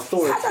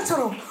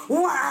사자처럼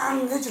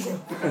우왕 해주세요.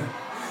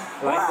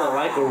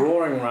 Like a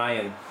roaring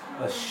lion,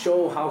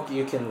 show how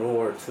you can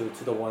roar to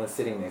the one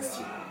sitting next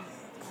to you.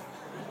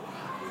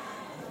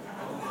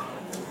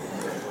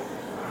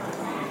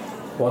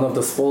 One of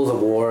the spoils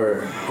of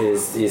war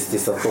is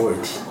this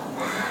authority.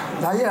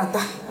 난리 났다.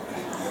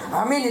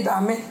 아멘이다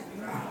아멘.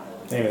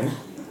 아멘.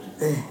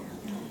 네.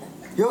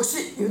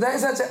 역시 유다의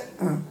사자.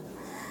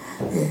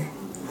 예.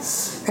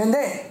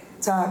 근데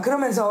자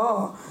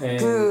그러면서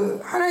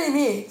그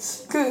하나님이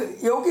그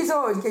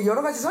여기서 이렇게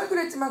여러 가지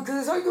설교를 했지만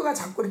그 설교가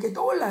자꾸 이렇게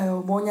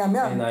떠올라요.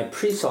 뭐냐면 And I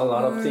preach a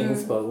lot of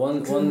things, but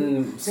one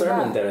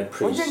sermon that I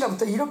preached.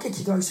 언젠가부터 이렇게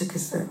기도하기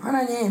시작했어요.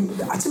 하나님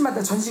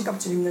아침마다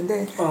전신갑질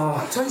입는데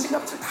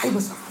전신갑질 다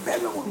입었어.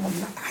 빼먹은 거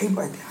없나 다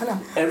입어야 돼. 하나.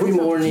 Every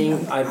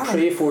morning I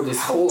pray for this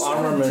whole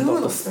armament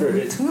of the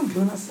Spirit. 등은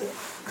변했어요.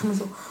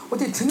 그러면서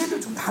어디 등에도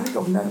좀 다른 게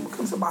없나?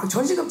 그러면서 막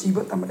전신갑질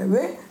입었단 말이야.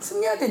 왜?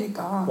 승리해야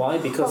되니까.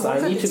 Why? Because I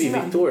need to be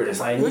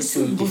victorious. I need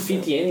to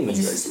defeat the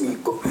enemies. 열심히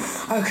입고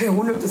그래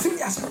오늘도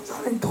승리하시면서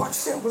하나님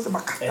도와주세요. 그래서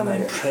막 갔단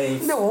말이야.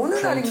 근데 어느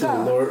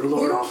날인가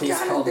이렇게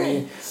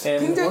하는데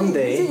굉장히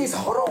인생이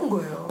서러운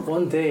거예요.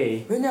 One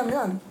day,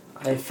 왜냐하면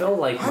I felt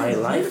like my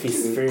life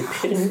is very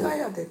pitiful,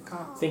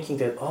 thinking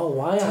that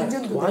why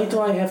do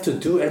I have to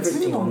do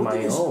everything on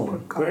my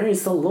own? Where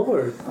is the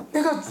Lord?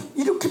 내가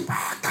이렇게 막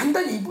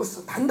단단히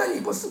입었어.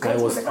 I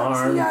was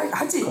armed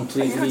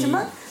completely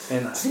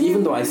And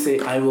even though I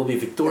say I will be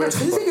victorious,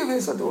 전 세계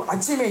교회에서도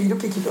아침에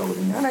이렇게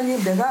기도하거든요. 하나님,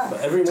 내가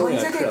전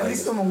세계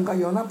그리스도 몸과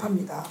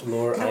연합합니다.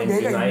 Lord, I'm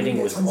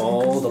uniting with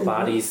all the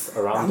bodies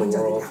around the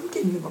world.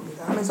 함께 있는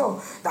겁니다. 하면서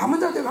남은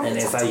자들과 함께.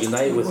 And as I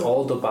unite with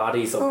all the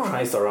bodies of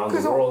Christ around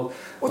the world,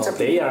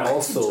 they are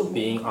also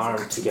being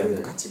armed together.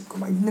 같이 입고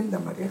막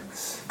입는단 말이에요.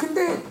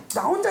 근데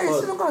나 혼자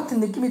쓰는 것 같은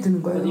느낌이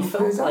드는 거예요.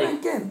 그래서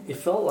it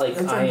felt like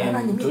I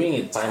am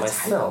doing it by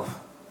myself.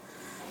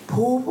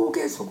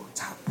 보복의 속옷.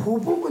 자,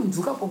 보복은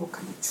누가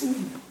보복하니?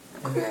 주님이요.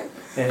 그래,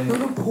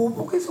 너는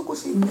보복의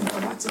속옷을 입는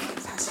거라 지금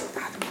사실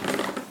다른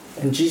거예요.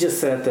 And Jesus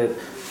said that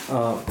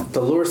the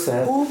Lord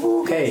said,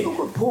 "Hey,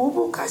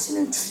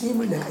 보복하시는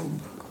주님을 내가 입는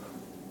거.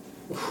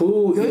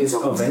 Who is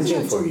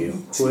avenging for you?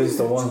 Who is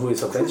the one who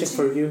is avenging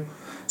for you?"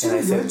 And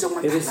I said,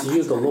 "It is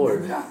you, the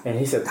Lord." And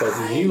he said, "But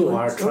you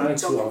are trying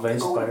to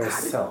avenge by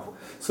yourself."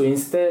 So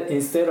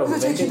instead of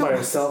avenging by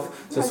yourself,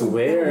 just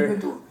wear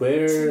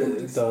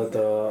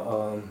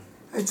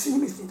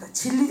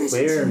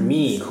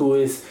me, who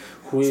is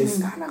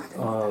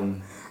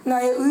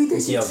나의 의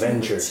the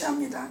avenger.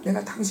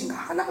 내가 당신과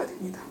하나가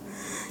됩니다.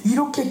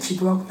 이렇게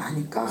기도하고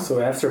나니까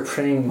So after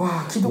praying,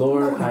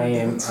 Lord, I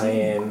am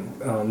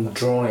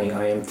drawing,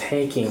 I am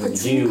taking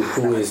you,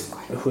 who is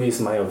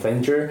my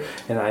avenger,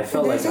 and I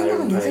felt like I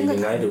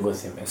united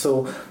with him. And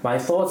so my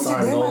thoughts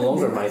are no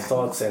longer my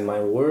thoughts, and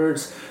my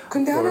words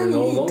were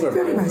no longer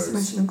my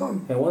words.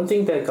 And one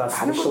thing that God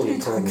specially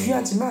told me,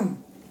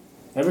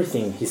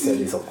 everything He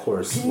said is of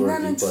course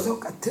worthy,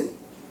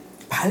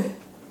 but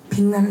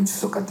빛나는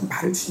주석 같은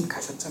발을 주님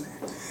가셨잖아요.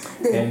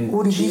 and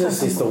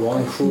Jesus is the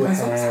one who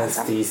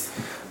has these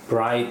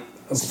bright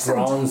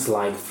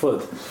bronze-like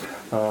foot.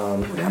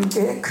 우리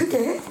함께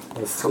크게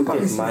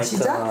선포하겠습니다.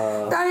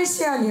 시작. 딸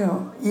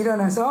시안이여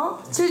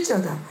일어나서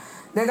칠지어다.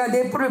 내가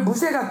내 뿔을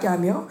무쇠 같게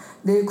하며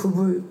내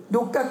굽을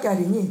녹 같게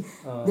하리니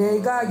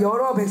내가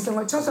여러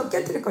백성을 쳐서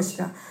깨뜨릴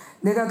것이다.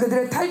 내가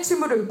그들의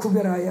탈취물을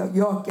구별하여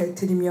여호와께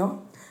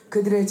드리며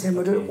그들의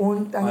재물을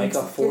온 땅에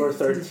주께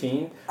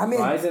드리리.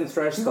 Rise and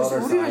thresh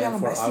daughters Zion,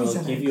 for I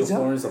will give you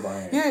horns of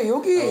iron. 예,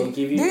 여기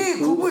내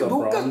굽을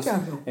녹 같게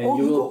하며 and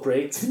you will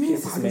break to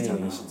pieces many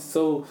nations.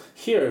 So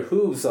here,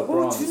 hooves of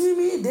bronze.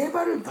 주님이 내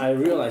발을 I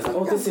realized,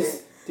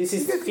 this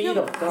is feet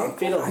of God,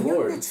 feet of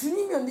Lord.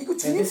 주님이었네. 이거 And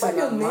주님 this is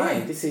not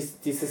mine.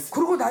 발이었네. This is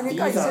그러고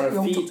나니까 these are 이제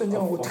영적 feet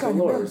전쟁은 of 어떻게 the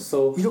하냐면 Lord.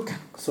 이렇게.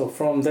 So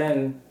from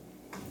then,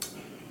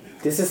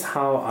 this is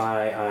how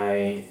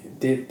I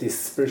did this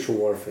spiritual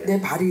warfare.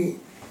 내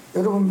발이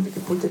여러분 이렇게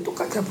볼 때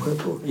똑같아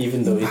보여도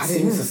even though it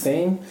seems the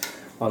same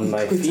on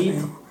my feet.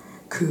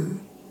 그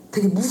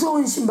되게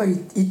무서운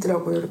신발이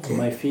있더라고요. 이렇게. On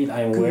my feet,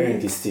 I'm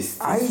wearing this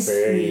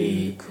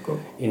very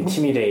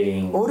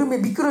intimidating. 얼음에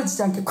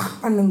미끄러지지 않게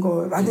꽉 받는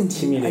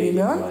거라든지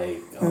아니면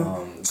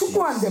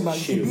축구하는데 막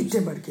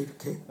밑에 막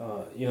이렇게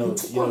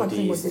축구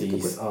같은 건데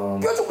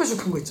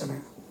뾰족뾰족한 거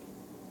있잖아요.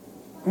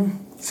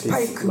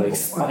 스파이크 뭐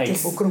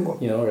그런 거.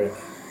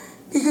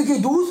 이게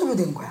노수로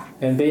된 거야.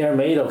 And they are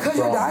made of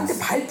그래서 나한테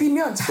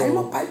밟히면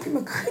잘못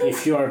밟히면 큰일.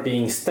 If you are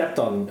being stepped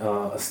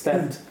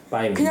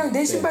by me, 그냥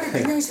내 신발이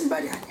그냥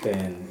신발이 아니야.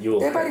 Then you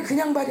will. 내 발이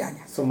그냥 발이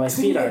아니야. So my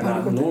feet are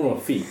not normal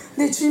feet.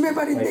 내 주님의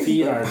발인데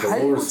이걸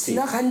밟고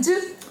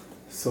지나간즉.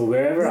 So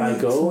wherever I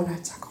go,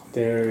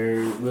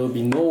 there will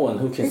be no one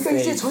who can save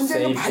me.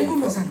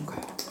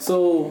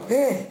 So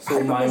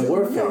my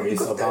warfare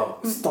is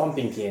about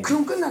stomping the enemy.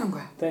 그럼 끝나는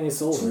거야. Then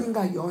it's over.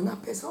 주님과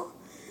연합해서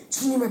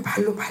주님의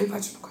발로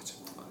밟아주는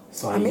거죠.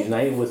 So I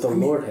unite with the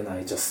Lord and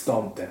I just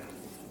stomp them.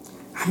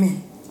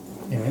 아멘.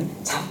 Amen.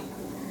 자,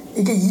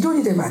 이게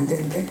이론이 되면 안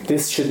되는데.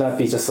 This should not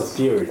be just a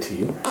theory to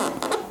you.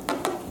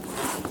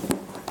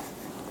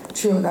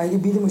 주여 나에게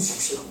믿음을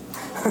주십시오.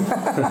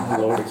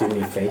 Lord, give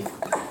me faith.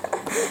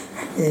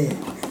 예,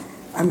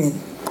 아멘.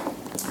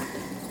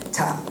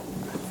 자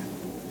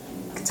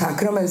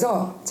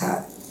그러면서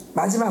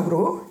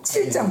마지막으로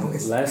 7장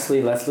보겠습니다.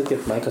 Lastly, let's look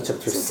at Micah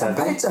chapter 7.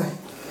 8절.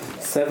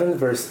 7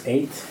 verse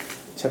 8.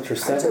 Chapter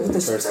 7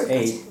 verse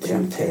 8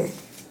 to 10.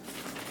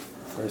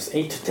 Verse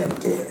 8 to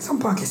 10.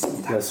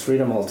 선포하겠습니다. Let's read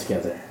them all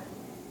together.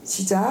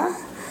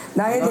 시작.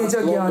 나의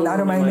대적이여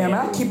나로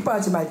말미암아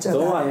기뻐하지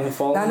말지어다.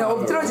 나는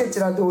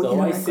엎드러질지라도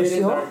일어날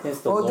것이요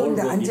어두운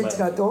데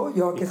앉을지라도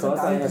여호와께서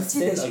나를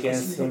빛이 되실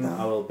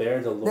것이니라.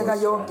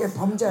 내가 여호와께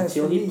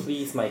범죄하였으니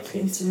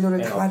그의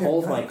진노를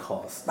당하려니와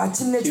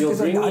마침내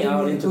주께서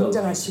나를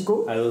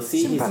논쟁하시고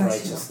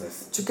심판하시며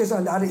주께서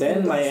나를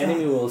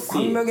인도하사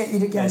광명에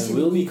이르게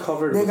하시니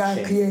내가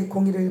그의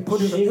공의를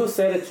보리로다.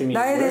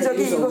 나의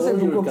대적이 이곳을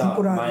보고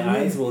기쁘라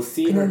하니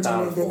그는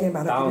전에 내게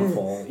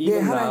말하기를 내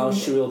하나님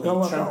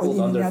여호와가 어디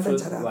있느냐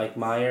Like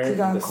mire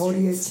그가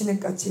거리에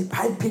진흙같이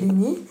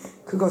밟히리니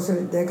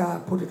그것을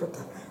내가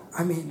보리로다.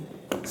 아멘.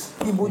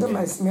 이 모든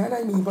말씀이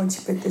하나님이 이번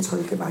집회 때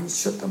저에게 많이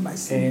주셨던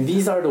말씀입니다. And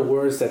these are the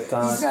words that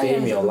God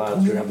gave me a lot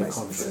during the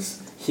conference.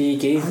 He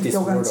gave this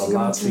word a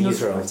lot to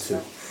Israel too.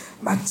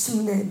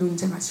 마침내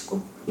논쟁하시고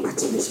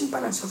마침내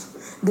심판하셔서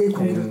내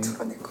공의를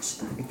드러낼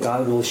것이다.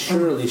 God will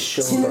surely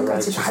show the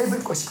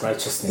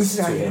righteousness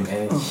to him,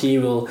 and He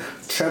will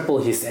trample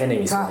His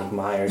enemies like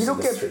mire in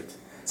the street.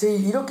 저희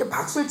이렇게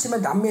박수를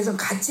치면 남미에서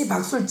같이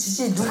박수를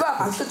치지 누가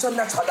박수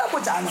쳤나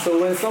쳐다보지 않아. So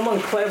when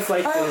someone claps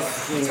like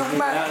this in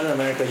Latin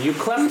America, you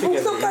clap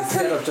together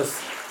instead of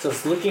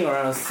just looking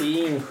around,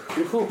 seeing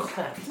who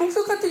claps.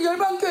 목석 같은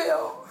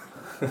열방교예요.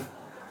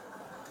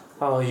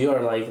 Oh, you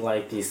are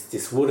like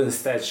these wooden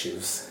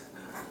statues.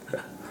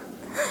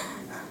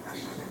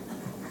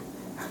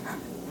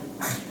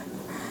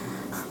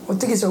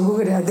 어떻게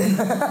적응을 해야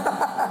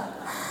되나?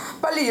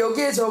 빨리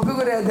여기에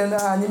적응을 해야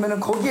되나? 아니면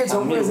거기에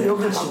적응해서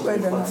여기를 바꿔야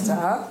되나?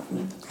 자,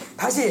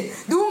 다시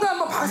누군가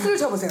한번 박수를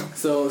쳐보세요.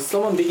 So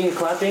someone begin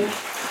clapping.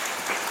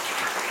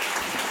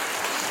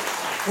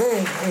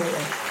 네.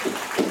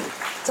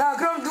 자,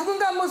 그럼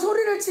누군가 한번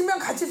소리를 치면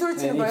같이 소리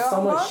치는 거예요. And if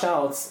someone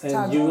shouts,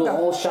 and you will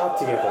all shout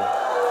together.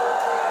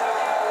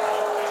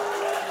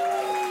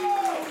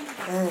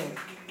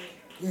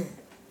 예.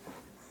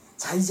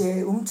 자,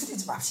 이제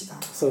움츠리지 맙시다.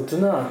 So do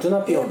not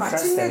be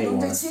oppressed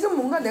anymore.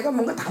 지금 내가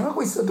뭔가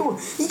당하고 있어도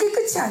이게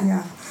끝이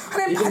아니야.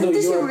 하나님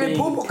반드시 우리를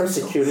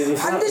보복하셔.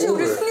 반드시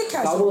우리를 승리케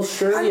하셔.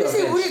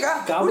 반드시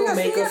우리가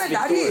승리하는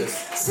날이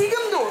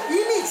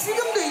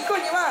지금도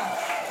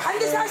있거니와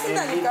반드시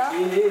하신다니까.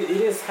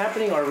 It is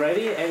happening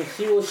already, and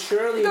He will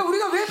surely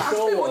우리가 왜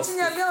박수를 못 show us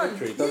치냐면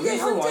victory. The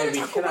reason why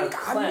we cannot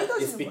clap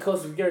is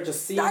because we are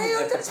just seeing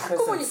at the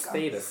present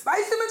status.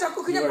 말씀을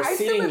자꾸 그냥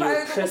말씀을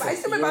봐야 되고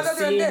말씀을 받아야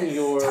되는데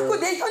자꾸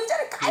내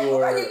현재를 깔고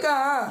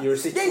가니까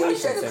내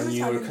현재는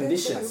그렇지 않은데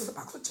내가 여기서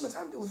박수 치면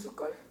사람들이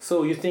웃을걸?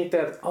 So you think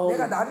that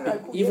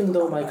even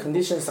though my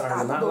conditions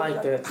are not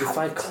like that, if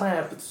I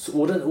clap,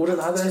 wouldn't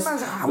others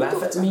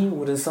laugh at me?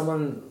 Wouldn't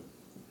someone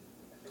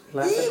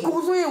이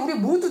고소에 우리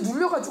모두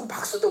눌려가지고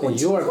박수도 못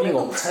치고 you are being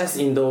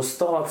oppressed in those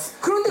thoughts.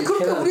 그런데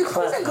그렇게 우리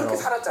평생 그렇게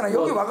살았잖아.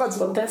 여기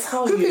와가지고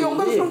그렇게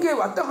영광스러운 교회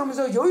왔다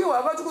그러면서 여기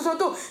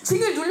와가지고서도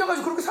징에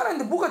눌려가지고 그렇게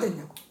살았는데 뭐가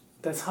됐냐고.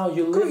 That's how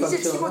you live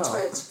until now.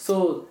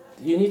 So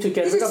you need to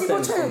get rid of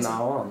them from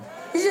now on.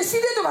 이제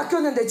시대도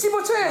바뀌었는데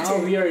집어쳐야지.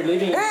 Now we are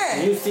living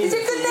new seasons.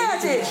 이제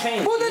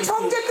끝내야지. 모든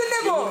정죄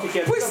끝내고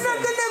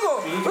불신앙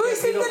끝내고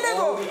의심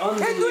끝내고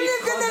눌림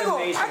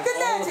끝내고 다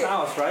끝내야지.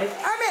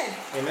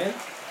 아멘.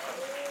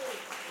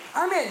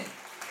 아멘.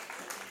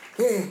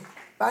 예,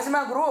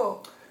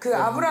 마지막으로 그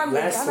아브라함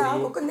얘기 하나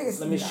하고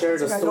끝내겠습니다.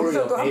 제가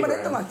여기서도 한 번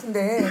했던 것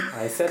같은데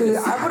그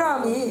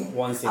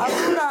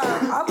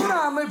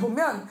아브라함을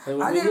보면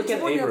아내를 두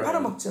번이나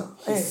팔아먹죠.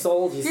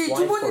 이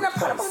두 번이나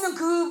팔아먹는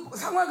그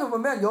상황을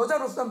보면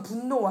여자로서는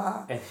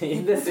분노와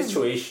이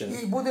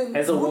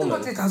모든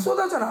것들이 다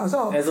쏟아져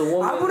나와서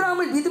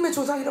아브라함을 믿음의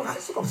조상이라고 할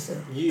수가 없어요.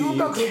 You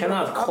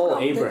cannot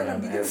call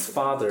Abraham as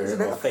father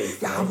of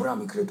faith. 야,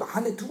 아브라함이 그래도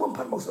아내 두 번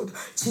팔아먹었어.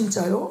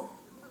 진짜요?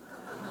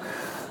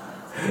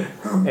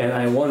 And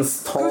I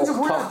once talked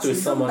to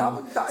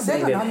someone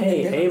saying that,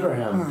 hey,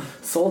 Abraham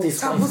sold his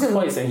wife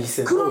twice, and he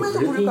said, oh,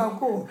 really?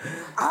 But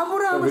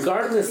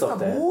regardless of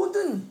that,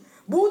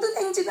 모든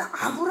행진은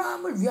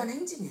아브라함을 위한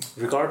행진이에요.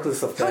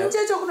 Regardless of that,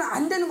 현재적으로는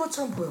안 되는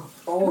것처럼 보여.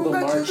 all the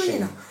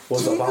marching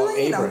was about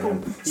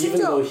Abraham.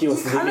 Even though he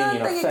was living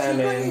in a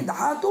famine,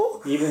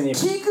 even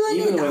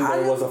when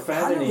there was a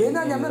famine in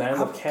the land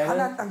of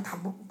Canaan, 땅 다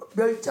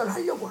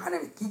멸절하려고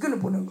하나님 기근을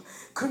보는 거.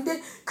 그런데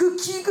그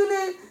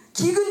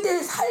기근 때에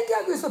살게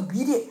하기 위해서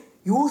미리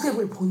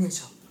요셉을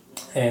보내죠.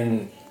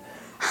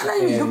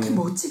 하나님이 이렇게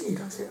멋지게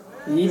일하세요.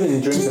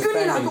 Even during the 기근이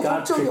famine, 나도 God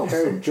걱정이 없어.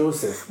 prepared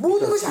Joseph.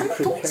 모든 것이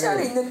하나님 통치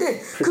안에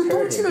있는데 그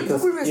통치를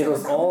누굴 It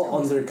was 위해서 all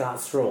under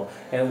God's rule.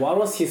 And what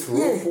was His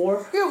rule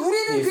for?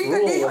 우리는 His 그러니까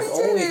내 rule was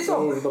현재에 only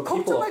대해서 for the people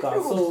걱정할 of God. 필요가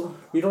없어. So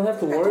we don't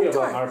have to worry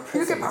about our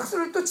이렇게 present.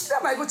 박수를 또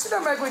치다 말고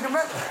이러면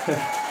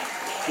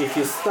If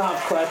you stop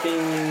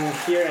clapping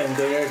here and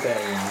there, then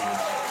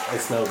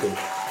it's no good.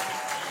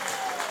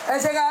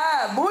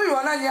 제가 뭘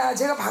원하냐,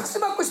 제가 박수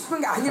받고 싶은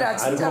게 아니라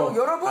진짜로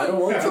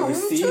여러분 좀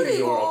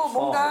움츠리고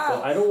뭔가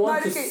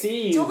막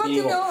이렇게 저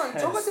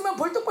같으면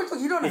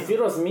벌떡벌떡 일어나요. If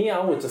it was me, I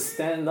would just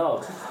stand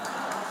up.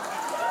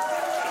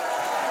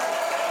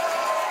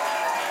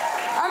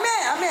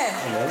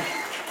 아멘.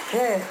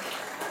 예.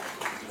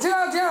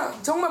 제가 그냥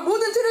정말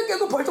모든 틀을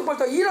깨고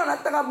벌떡벌떡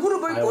일어났다가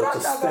무릎을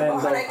꿇었다가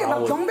하나님께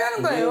막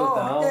경배하는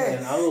거예요.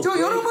 저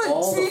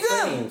여러분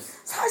지금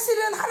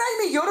사실은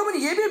하나님이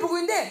여러분이 예배를 보고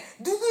있는데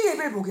누구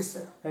예배를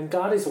보겠어요? And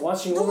God is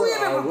watching over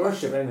our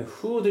worship. And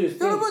who do you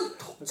think 여러분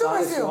God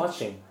is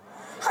watching?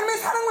 하나님의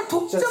사랑을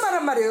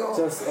독점하란 말이에요.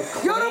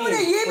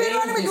 여러분의 예배를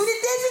하나님의 눈이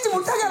떼지지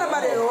못하게 하란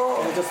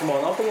말이에요. Just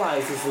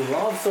monopolize His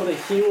love so that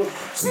He would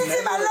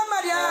치지 말란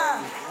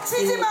말이야.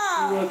 치지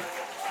마.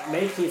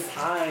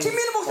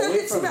 김민우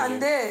목사님한테 치면 안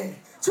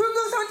돼.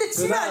 조영경사한테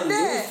치면 안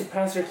돼.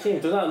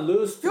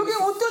 여기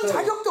어떤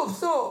자격도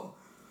없어.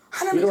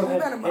 하나님을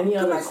경배하는 마음, 그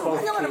말씀을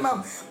환영하는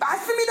마음,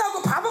 맞습니다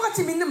하고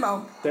바보같이 믿는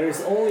마음.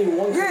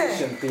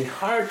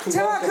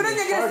 제가 그런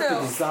얘기를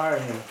했어요.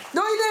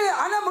 너희들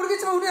아나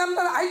모르겠지만 우리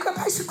남자는 IQ가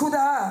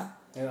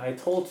 89다.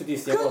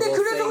 그런데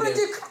그래서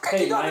그런지 그렇게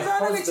기도하면서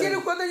하나님의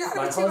지혜를 구하더니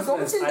하나님의 지혜가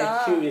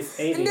넘친다.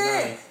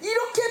 근데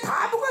이렇게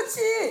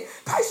바보같이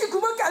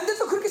 89밖에 안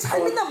돼서 그렇게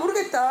잘 믿나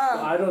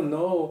모르겠다. I don't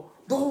know.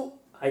 너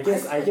I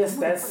guess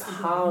that's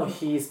how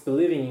he's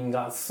believing in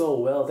God so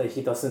well that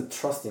he doesn't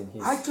trust in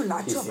his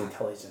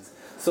intelligence.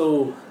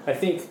 So I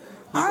think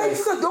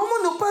IQ가 너무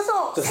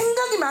높아서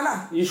생각이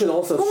많아. You should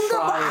also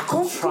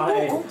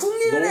try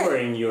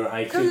lowering your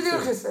IQ. 그래서 내가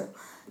그랬어요.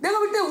 내가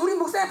볼 때 우리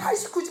목사님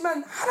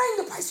 89지만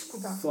하나님도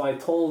 89다. So I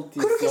told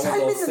this 그렇게 잘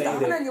young girl 믿는다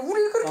saying 하나님.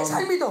 우리를 그렇게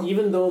잘 믿어.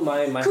 Even though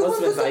my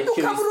husband's IQ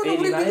is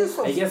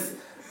 89, I guess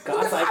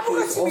God's IQ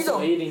is also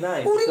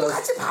 89 우리도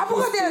같이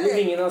바보가 돼야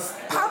돼.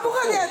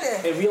 바보가 돼야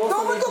돼.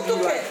 너무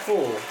똑똑해.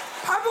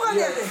 바보가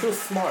돼야 돼. Too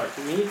smart.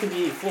 We need to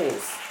be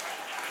fools.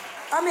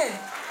 아멘.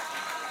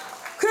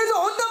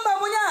 그래서 어떤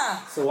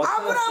바보냐?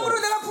 아브라함으로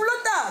내가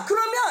불렀다.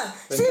 그러면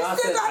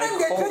실제도 하나님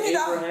내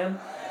편이다.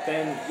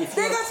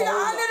 내가 지금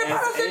아내를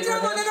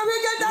팔았을지라도 내가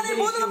회개할 때 하나님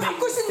모든 걸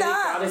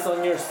바꾸신다. God is on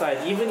your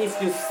side. Even if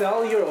you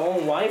sell your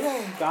own wife,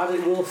 God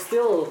will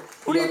still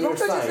be on your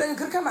side. 우리 병철집사님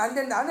그렇게 하면 안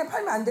된다. 아내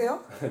팔면 안 돼요.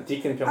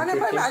 Deacon 아내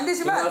팔면 안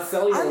되지만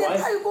아내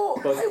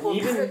팔고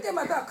even 팔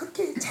때마다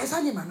그렇게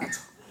재산이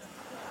많아져.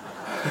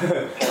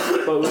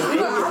 But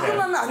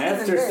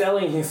after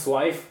selling his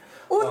wife,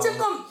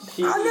 어쨌건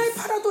아내를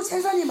팔아도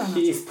재산이 많아.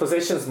 His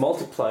possessions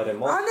multiplied and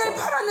multiplied. 아내를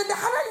팔았는데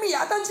하나님이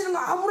야단치는 거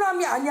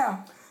아브라함이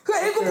아니야. 그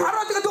애굽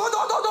바로한테가 너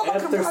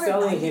After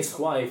selling his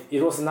wife,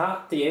 it was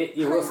not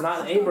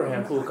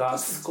Abraham who got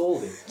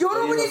scolded.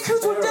 여러분이 그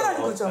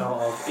존재라는 거죠.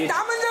 남은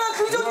자가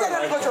그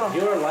존재라는 거죠.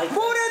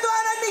 뭐래도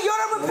하나님이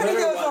여러분 편이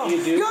되어서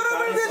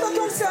여러분을 위해서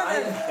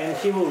통치하는. And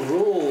He will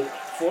rule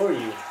for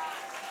you.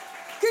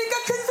 그러니까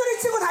큰 소리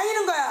치고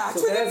다니는 거야.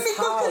 주님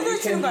믿고 큰 소리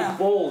치는 거야.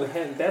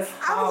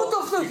 아무것도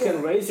없어.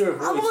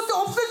 아무것도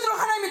없을수록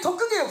하나님이 더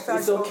크게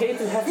역사하셔.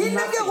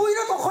 있는 게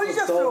오히려 더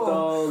걸리셨어.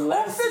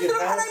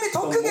 없을수록 하나님이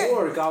더 크게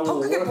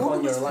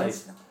모든 것을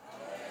하시다.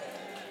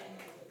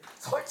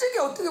 솔직히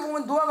어떻게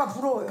보면 노아가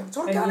부러워요.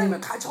 저렇게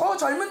하나님을 저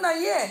젊은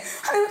나이에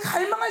하나님을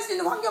갈망할 수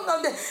있는 환경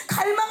가운데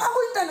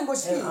갈망하고 있다는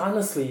것이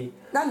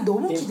난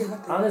너무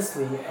기대가 돼.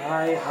 Honestly,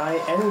 I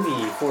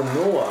envy for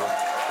Noah.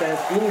 That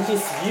in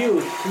his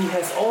youth, he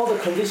has all the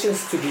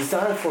conditions to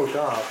desire for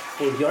God,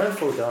 or yearn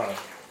for God.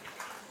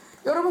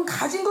 여러분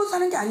가진 것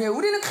사는 게 아니에요.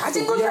 우리는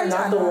가진 것 살지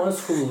않아.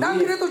 난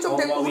그래도 좀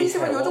됐고 우리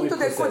집은 요 정도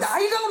됐고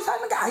나이강으로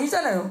사는 게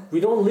아니잖아요.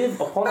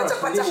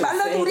 반짝반짝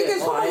말라도 우리에게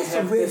소망이 있어.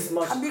 왜?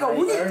 감비가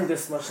오니까.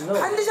 반드시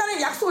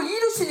하나님 약속을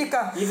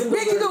이루시니까.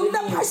 내 기도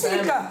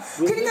응답하시니까.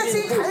 그러니까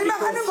지금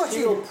갈망하는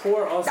거지.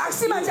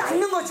 낙심하지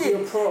않는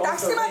거지.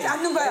 낙심하지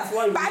않는 거야.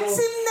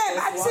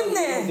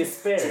 마침내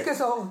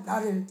주께서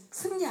나를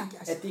승리하게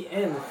하시다.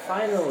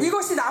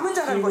 이것이 남은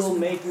자라는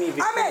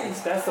것입니다. 아멘.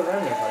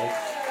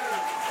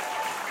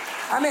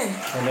 아멘.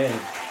 아멘.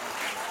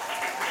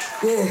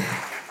 예.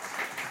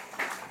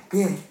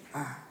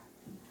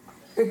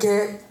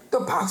 이렇게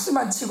또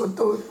박수만 치고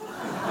또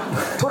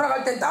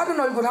돌아갈 땐 다른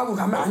얼굴 하고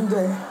가면 안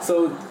돼.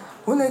 So,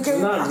 오늘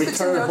이렇게 박수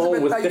치는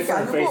연습했다 이게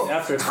아니고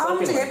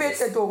다음 주 예배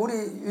때도 우리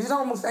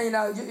유상원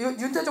목사님이나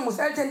윤태정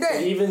목사 할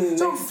텐데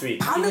좀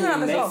반응을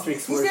하면서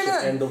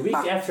이제는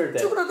막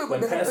쭈그러들고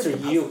내가 내가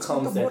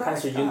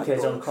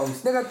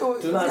또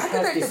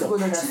학교 다닐 때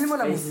그거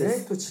질문하고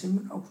그래 또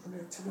질문하고 그래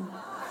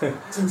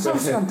지금 수업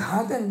시간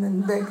다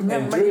됐는데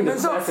그냥 막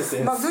이러면서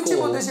막 눈치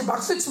보듯이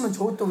박수 치면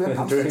좋고 또 왜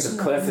박수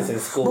치냐 목사님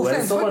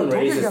설교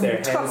독일 가면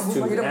어떡하고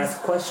막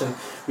이러면서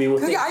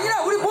그게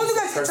아니라 우리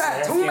모두가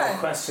진짜 정말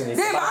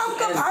내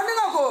마음껏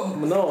반응하고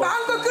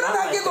마음껏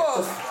끌어당기고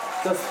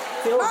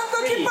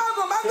마음껏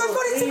기뻐하고 마음껏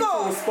소리치고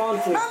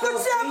마음껏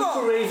취하고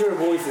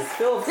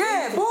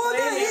예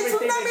모든 이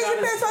중남미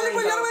집회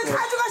설립을 여러분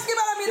가져가시기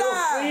바랍니다.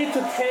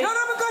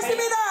 여러분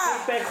것입니다.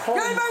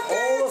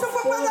 열방교회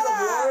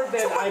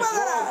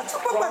축복받아라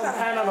축복받아라.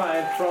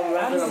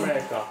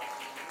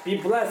 Be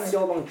blessed,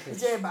 열방 Church.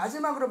 이제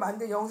마지막으로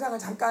만든 영상을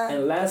잠깐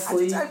And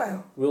lastly, 아주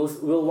짧아요.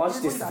 we'll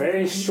watch this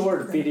very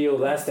short video,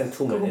 less than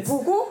 2 minutes,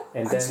 보고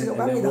and then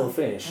we'll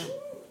finish.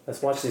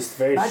 Let's watch this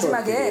very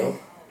short video.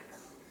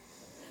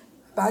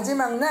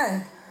 마지막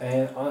날.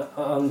 And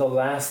on the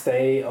last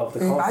day of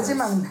the conference.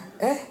 마지막 날.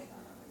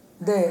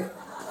 네.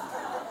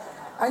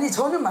 아니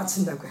저는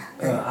마친다고요.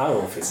 I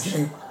will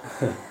finish.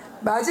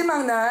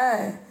 마지막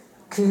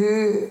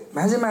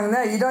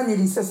날 이런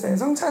일이 있었어요.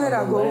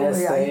 성찬회라고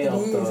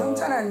아이들이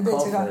성찬하는데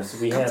제가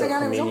갑자기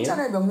하나님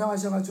성찬회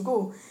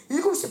명령하셔가지고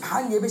 7시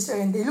반 예배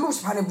시작했는데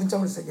 7시 반에 문자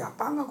왔어요. 야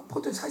빵하고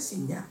포도 살 수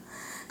있냐?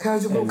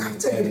 그래가지고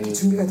갑자기 이렇게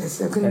준비가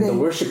됐어요. 근데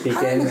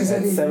하나님이 그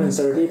자리에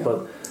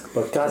 7:30,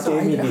 but God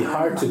gave me the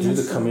heart to do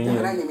the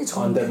communion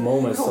on that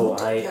moment. So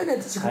I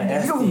asked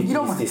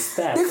the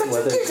staff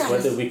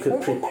whether we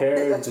could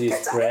prepare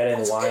this bread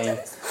and wine,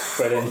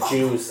 bread and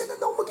juice at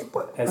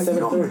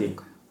 7:30.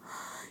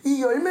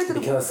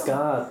 Because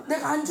God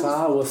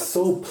was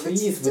so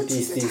pleased with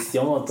these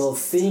young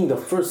adults seeing the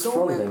first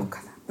from them.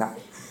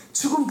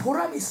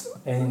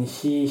 And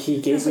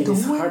He gave me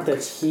this heart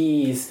that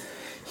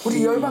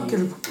우리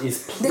열방교를 보고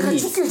내가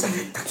죽길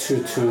잘했다.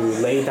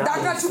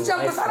 나가 죽지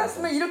않고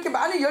살았으면 이렇게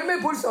많은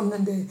열매를 볼 수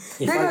없는데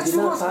내가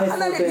죽어서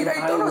하나님의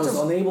미랄이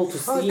떨어져서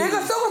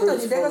내가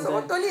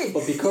썩었더니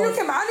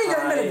이렇게 많은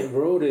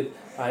열매를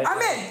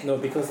아멘. No,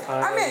 because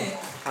아멘.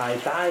 I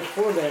died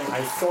for them.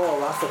 I saw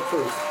lots of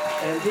fruits,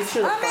 and this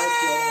should apply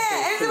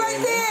to all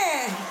of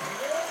us.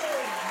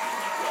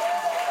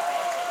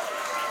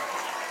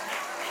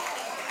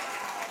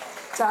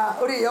 자,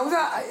 우리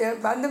영상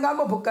만든 거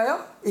한번 볼까요?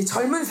 이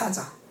젊은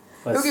사자.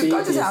 여기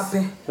꺼주세요 앞에.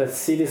 Let's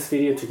see this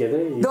video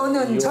together.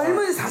 너는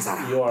젊은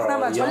사자라.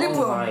 파나마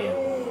전리품.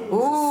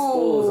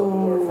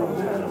 오.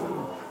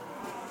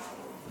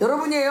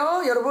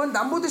 여러분이에요. 여러분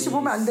남 보듯이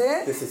보면 안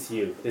돼. This is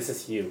you. This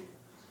is you.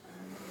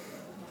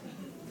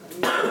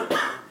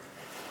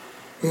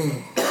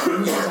 예,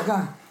 젊은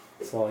사자가.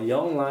 So a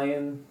young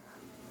lion.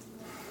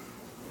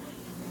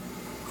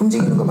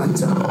 움직이는 거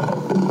맞죠?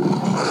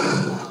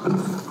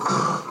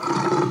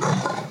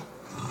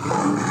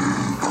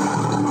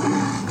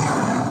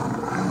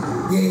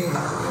 예,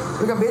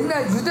 우리가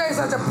맨날 유다의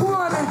사자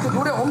포효하는 그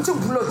노래 엄청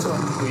불렀죠.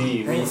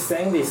 We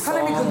sang this song.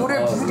 하나님이 그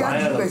노래를 부르게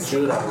하는 이유가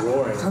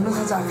있어요. 젊은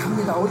사자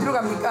갑니다. 어디로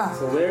갑니까?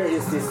 So where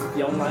is this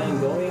young lion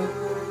going?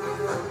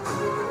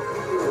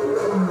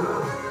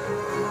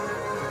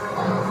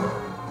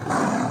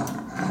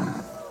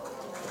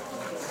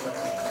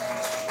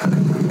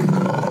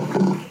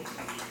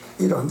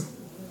 이런.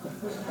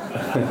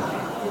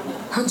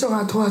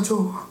 현정아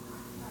도와줘.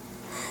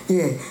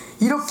 예,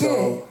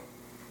 이렇게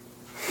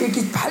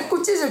이렇게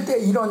밟고 찢을 때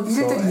이런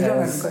일들이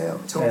일어나는 거예요.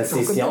 저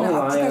그때는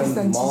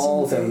아프가니스탄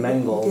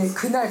지진인데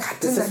그날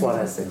같은 날이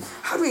일어났어요.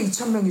 하루에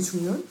 2,000명이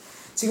죽는.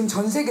 지금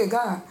전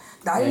세계가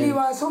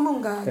난리와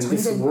소문과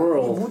전쟁과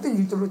모든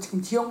일들로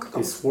지금 뒤엉켜가고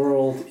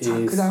있어요. 자,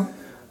 그다음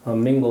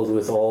mingled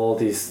with all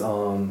this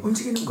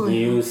움직이는 거예요.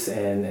 news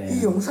and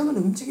이 영상은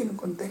움직이는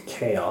건데.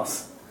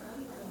 chaos.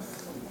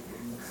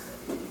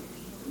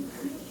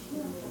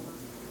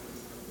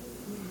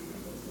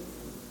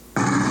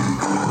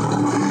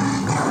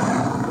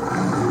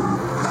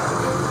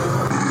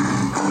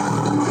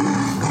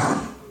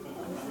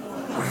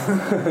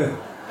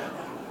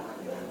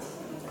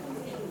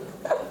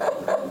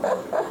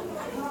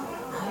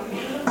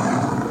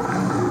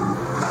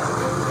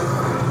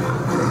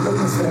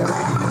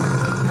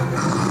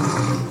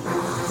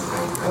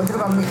 어디로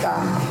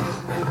갑니까?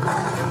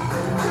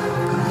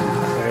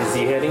 Where is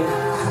he heading?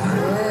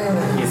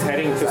 네. He's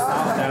heading to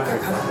South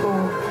Africa.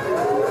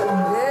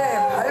 네,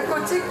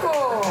 밟고 찍고.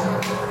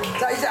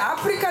 자, 이제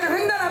아프리카를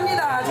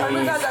횡단합니다.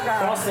 젊은 사자가.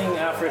 Crossing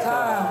Africa.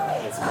 자,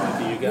 It's going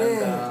to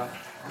Uganda. 네.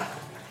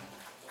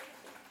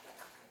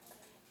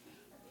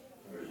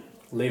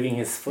 Leaving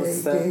his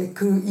footsteps.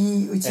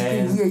 이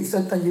지금 위에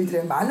있었던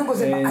일들에 많은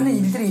곳에 많은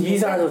일들이 있는데.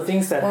 These are the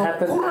things that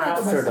happened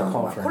after the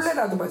conference.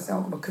 콜레라도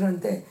발생하고 막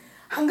그런데.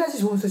 한 가지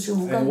좋은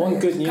소식은 우간다에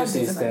북한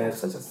대사관이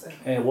없어졌어요.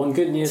 And one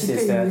good news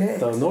is that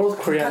the North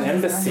Korean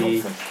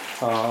embassy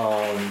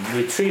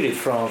retreated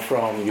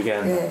from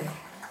Uganda. 네.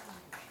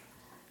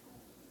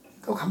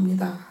 또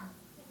갑니다.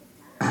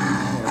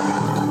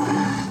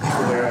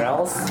 Where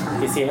else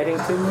is he heading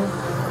to?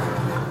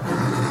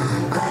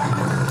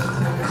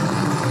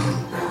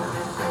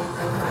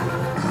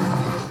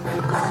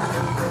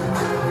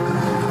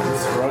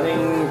 He's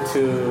running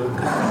to.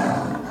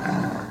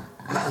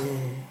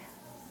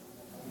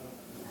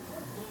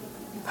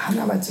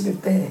 파나마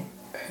찍을 때,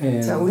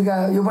 자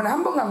우리가 이번에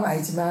한 번 간 거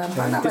아니지만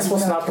파나마 This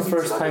was not the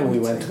first time we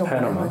went to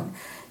Panama.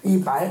 이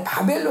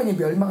바벨론이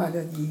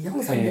멸망하는 이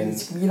형상들이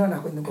지금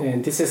일어나고 있는 거고.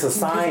 And this is a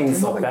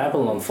signs of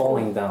Babylon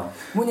falling down.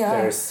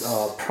 There's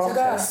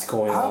protest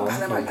going on in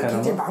파나마 때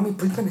굉장히 마음이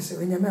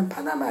불편했어요. 왜냐하면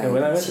파나마에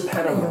when I went to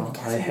Panama,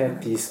 I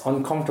had this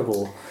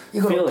uncomfortable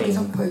feeling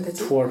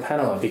toward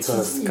Panama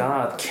because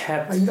God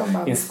kept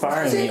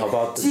inspiring me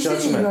about the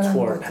judgment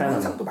toward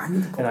Panama,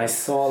 and I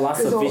saw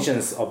lots of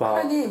visions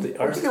about the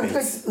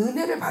earthquakes.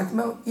 은혜를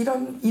받으면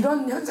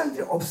이런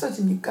현상들이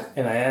없어집니까?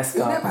 And I asked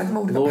God,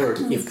 Lord,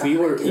 if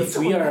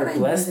we are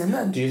blessed,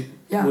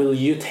 will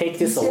you take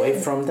this away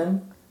from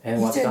them?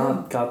 And what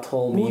God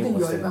told me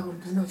was that,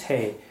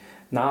 hey,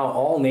 now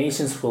all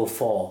nations will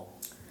fall.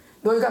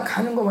 너희가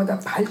가는 곳마다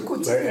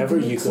밟고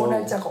찢는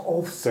구원할 자가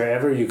없어.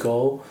 Wherever you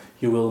go,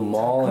 you will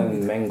maul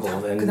and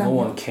mangle, and no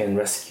one can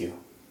rescue.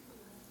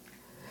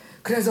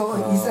 그래서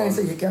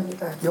이스라엘에서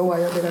얘기합니다.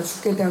 여호와여, 내가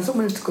주께 대한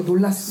소문을 듣고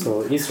놀랐습니다.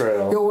 So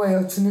Israel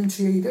여호와여, 주는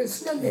주의 일을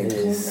수년 내에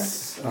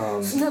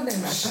수년 내에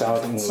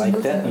shouting like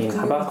that in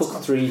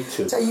Habakkuk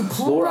 3:2.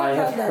 Lord, I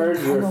have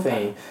heard your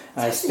fame.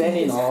 I stand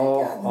in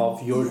awe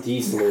of your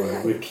deeds,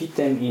 Lord. Repeat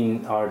them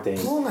in our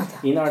days.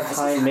 In our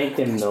time, make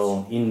them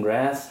known. In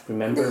wrath,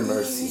 remember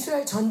mercy.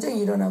 이스라엘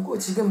전쟁이 일어나고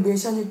지금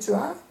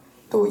메시아니주와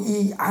또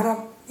이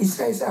아랍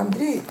이스라엘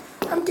사람들이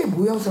함께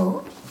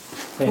모여서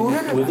And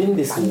within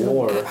this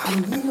war,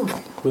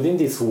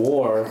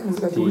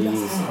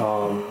 these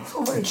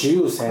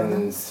Jews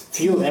and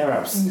few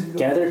Arabs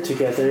gathered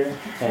together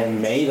and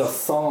made a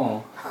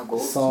song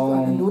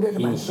song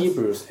in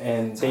Hebrews,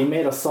 and they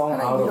made a song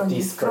out of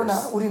these 그러나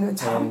verses. 우리는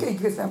자 함께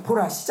읽겠습니다.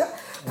 보라 시작.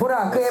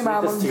 보라 그의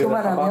마음은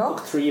교만하며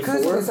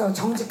그 속에서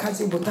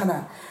정직하지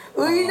못하나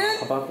의인은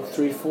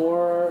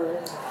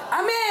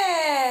아멘.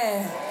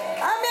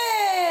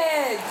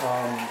 아멘.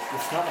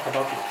 It's not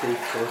Habakkuk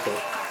 3:4.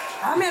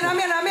 아멘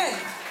아멘 아멘.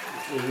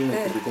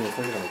 네.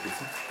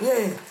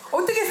 예.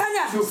 어떻게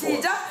사냐?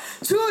 시작.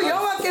 주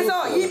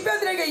여호와께서 이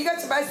뼈들에게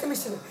이같이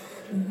말씀하시는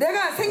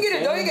내가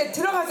생기를 너에게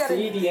들어가게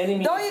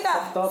하리니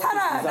너희가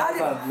살아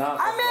나리라.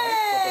 아멘.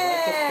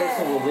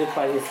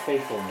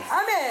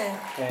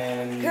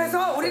 아멘.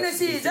 그래서 우리는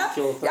시작.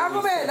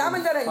 야곱의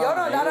남은 자는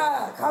여러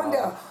나라 가운데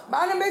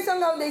많은 백성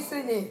가운데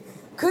있으니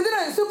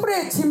그들은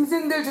수풀의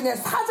짐승들 중에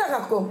사자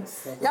같고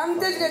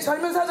양떼 중에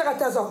젊은 사자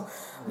같아서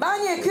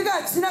만일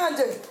그가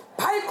지나간즉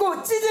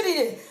밟고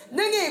찢으리니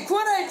능히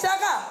구원할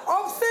자가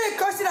없을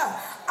것이라.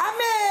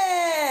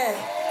 아멘.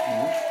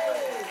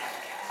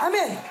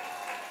 아멘.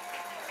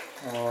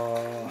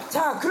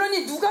 자,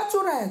 그러니 누가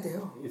쫄아야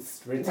돼요?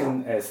 It's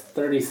written as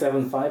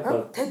 37:5,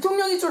 but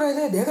대통령이 쫄아야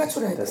돼, 내가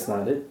쫄아야 돼. That's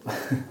not it.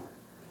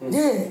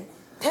 예,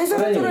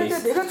 대사가 쫄아야 돼,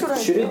 내가 쫄아야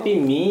돼. Should it be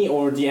me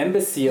or the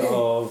embassy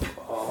of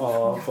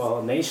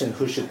a nation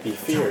who should be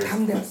feared?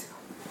 감대하세요.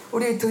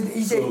 우리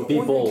이제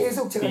오늘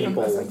계속 제가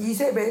연구해서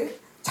이세벨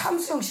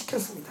참수형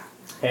시켰습니다.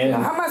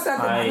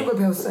 하마스한테 많은 걸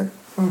배웠어요.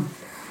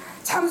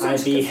 참수형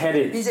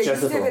시켰어요. 이제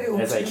이세벨의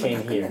움직임을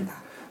다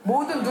끝낸다.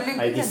 모든 눌림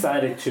I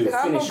decided to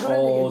finish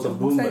all the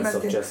movements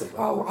of Jezebel.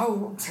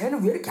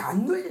 쟤는 왜 이렇게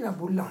안 눌리나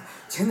몰라.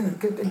 쟤는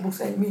그때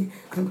목사님이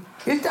그럼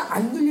일단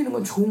안 눌리는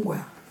건 좋은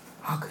거야.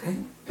 아 그래?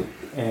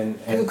 And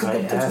I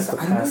asked the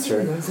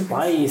pastor,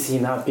 why is he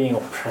not being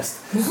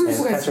oppressed? And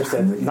the pastor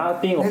said,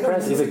 not being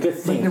oppressed is a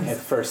good thing at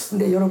first.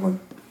 근데 여러분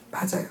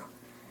맞아요.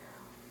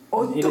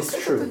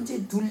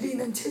 어떻게든지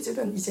눌리는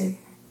체질은 이제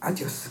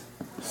아디오스.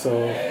 So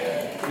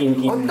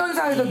in 어떤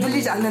상황에도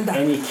눌리지 않는다.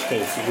 any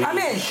case, we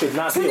아멘. should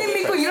not be 주님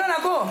믿고 oppressed.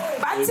 일어나고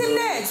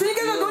마침내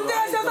주님께서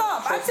논쟁하셔서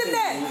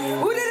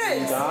마침내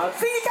우리를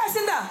승리케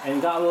하신다.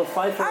 And God will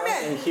fight for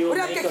us, and He will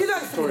우리 make 함께 us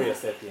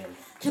victorious at the end.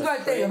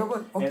 기도할 때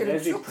여러분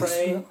어깨를 쭉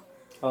펴시고요.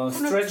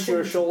 Stretch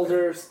your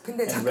shoulders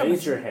and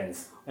raise your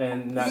hands.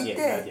 And not yet,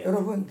 not yet.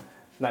 여러분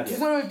두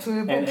손을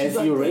들고 And as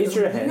you raise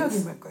your hands, 능력이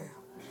임할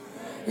거예요.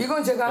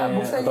 이건 제가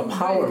목사님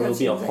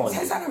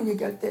세 사람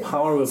얘기할 때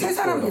세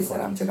사람 옛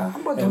사람 제가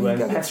한 번 더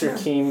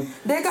얘기하겠지만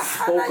내가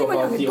하나님을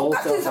향해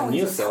똑같은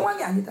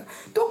상황이 아니다.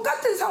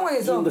 똑같은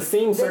상황에서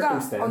내가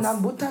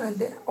난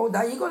못하는데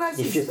나 이건 할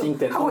수 있어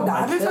하고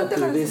나를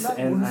선택하는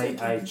순간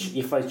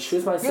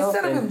옛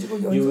사람이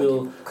움직이고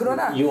연속이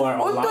그러나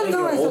어떤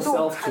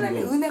상황에서도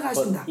하나님의 은혜가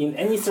하신다.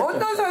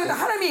 어떤 상황에서도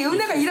하나님의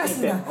은혜가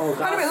일하신다.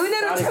 하나님의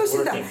은혜를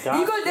채우신다.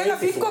 이걸 내가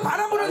믿고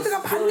바라보는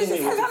순간 반드시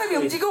세 사람이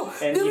움직이고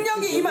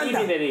능력이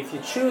임한다.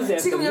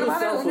 지금 여러분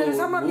하나님의 은혜를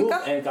사모합니까?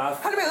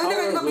 하나님의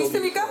은혜가 있는 거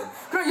믿습니까?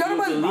 그럼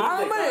여러분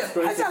마음을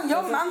가장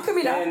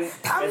연만큼이나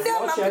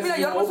담대한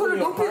만큼이나 여러분 손을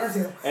높이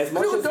드세요.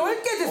 그리고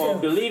넓게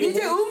드세요.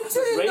 이제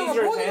움츠리는 거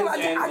모든 거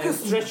완전히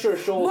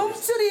아꼈습니다.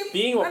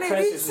 몸츠림 아니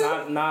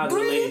위축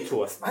눌림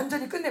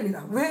완전히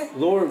끝냅니다. 왜?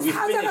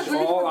 사자가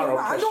눌리면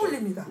안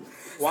어울립니다.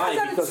 Why?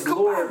 Because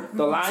Lord,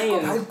 the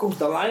lion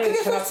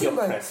cannot be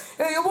oppressed.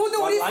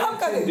 모든 우리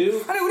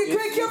사업가들, 아니 우리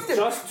교회 기업들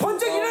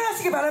번쩍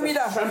일어나시기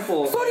바랍니다.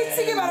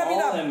 소리치기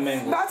바랍니다.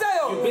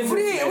 맞아요.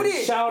 우리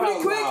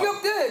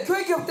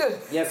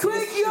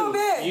교회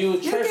기업에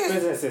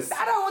이렇게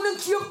따라오는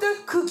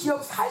기업들 그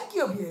기업 살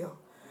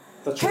기업이에요.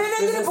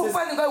 걔네들이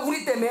복받는 거야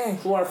우리 때문에.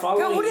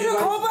 그러니까 우리는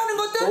거부하는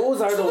것들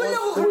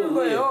죽으려고 그러는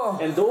거예요.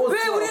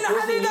 왜 우리는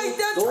하늘과 이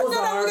땅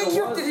천년왕국의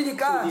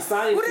기업들이니까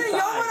우리는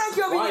영원한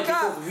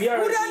기업이니까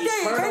우리한테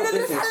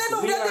걔네들이 살려면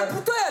우리한테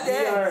붙어야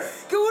돼.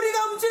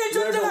 우리가 움츠릴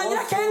존재가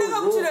아니라 걔네가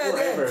움츠려야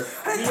돼.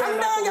 하나님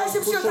당당하게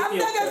하십시오.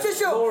 담대하게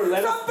하십시오.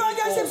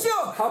 선포하게 하십시오.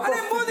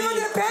 하나님 모든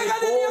것들이 배가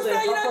되는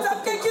역사가 일어나서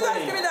함께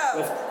기도하십니다.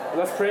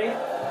 Let's pray.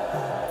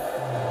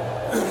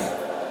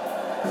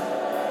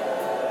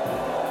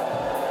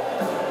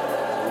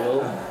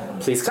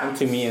 Please come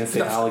to me and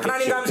say, I'll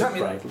get you a good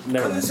bride.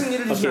 Never mind.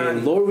 Okay,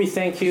 Lord, we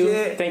thank you.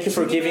 Thank you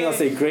for giving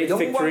us a great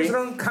victory.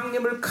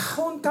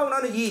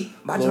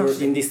 Lord,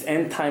 in this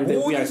end time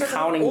that we are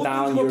counting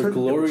down your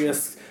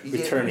glorious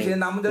returning.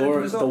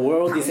 Lord, the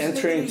world is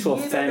entering into a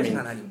famine.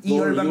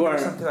 Lord,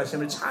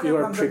 you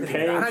are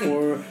preparing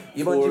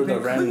for the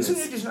remnants.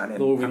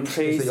 Lord, we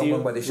praise you.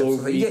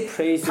 Lord, we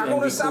praise you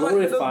and we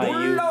glorify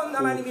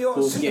you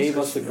who gave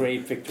us a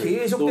great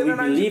victory. Lord, we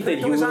believe that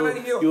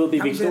you will be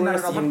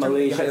victorious in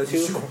Malaysia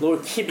too.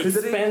 Lord, keep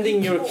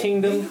expanding your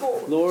kingdom.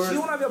 Lord,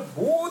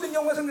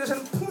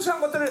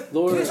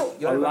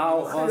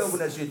 allow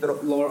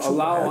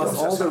us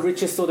all the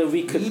riches so that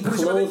we could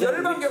clothe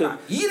them, we could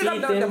feed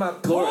them.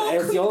 Lord,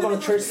 as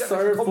Yeolbang Church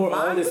serve for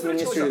all this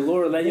ministry,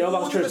 Lord, let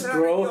Yeolbang Church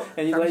grow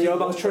and let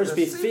Yeolbang Church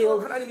be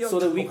filled so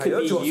that we could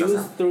be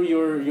used through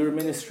your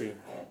ministry.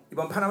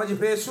 이번 파나마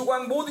집회에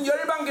수고한 모든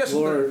열방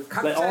Lord,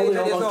 교수들 let all the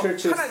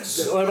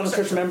Yolbang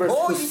church members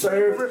who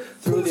serve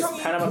through this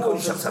Panama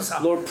conference,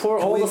 Lord, pour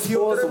all the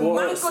spoils of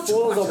war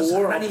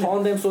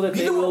upon them so that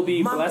they will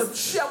be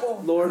blessed.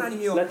 Lord,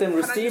 let them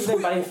receive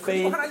them by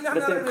faith,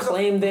 let them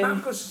claim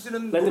them,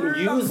 let them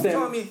use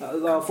them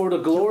for the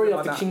glory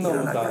of the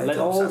kingdom of God. Let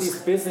all these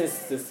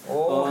businesses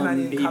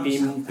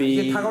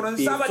be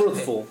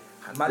fruitful.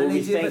 Lord,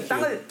 we thank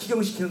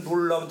you.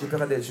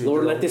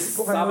 Lord, let this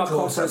Sabbath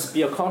conference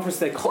be a conference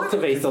that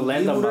cultivates the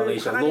land of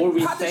Malaysia. Lord,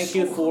 we thank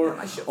you for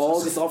all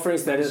these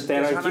offerings that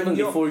are given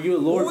before you.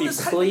 Lord, be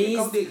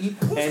pleased,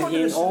 and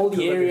in all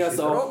the areas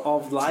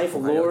of life,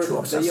 Lord,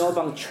 the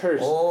Yolbang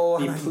Church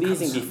be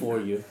pleasing before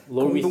you.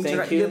 Lord, we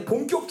thank you.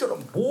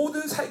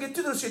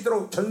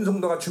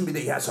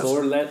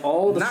 Lord, let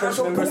all the church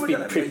members be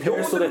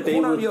prepared so that they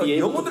would be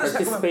able to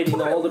participate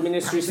in all the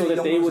ministries, so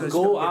that they would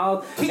go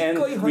out and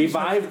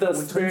revive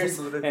the spirits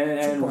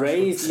and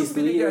raise these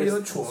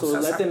leaders. So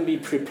let them be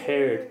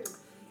prepared.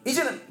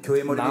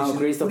 Now,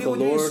 grace of the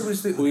Lord,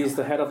 who is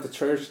the head of the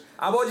church,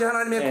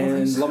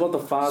 and love of the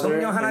Father,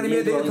 and the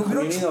indwelling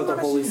communion of the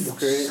Holy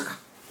Spirit,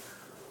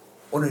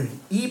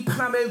 be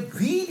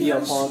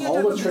upon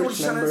all the church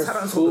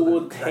members who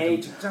would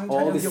take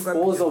all the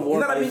spoils of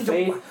war by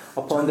faith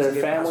upon their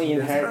family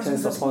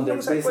inheritance, upon their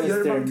business,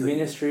 their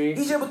ministry,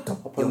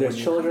 upon their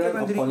children,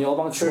 upon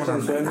Yolbang Church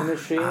and their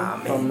ministry,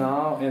 from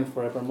now and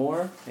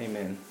forevermore.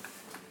 Amen.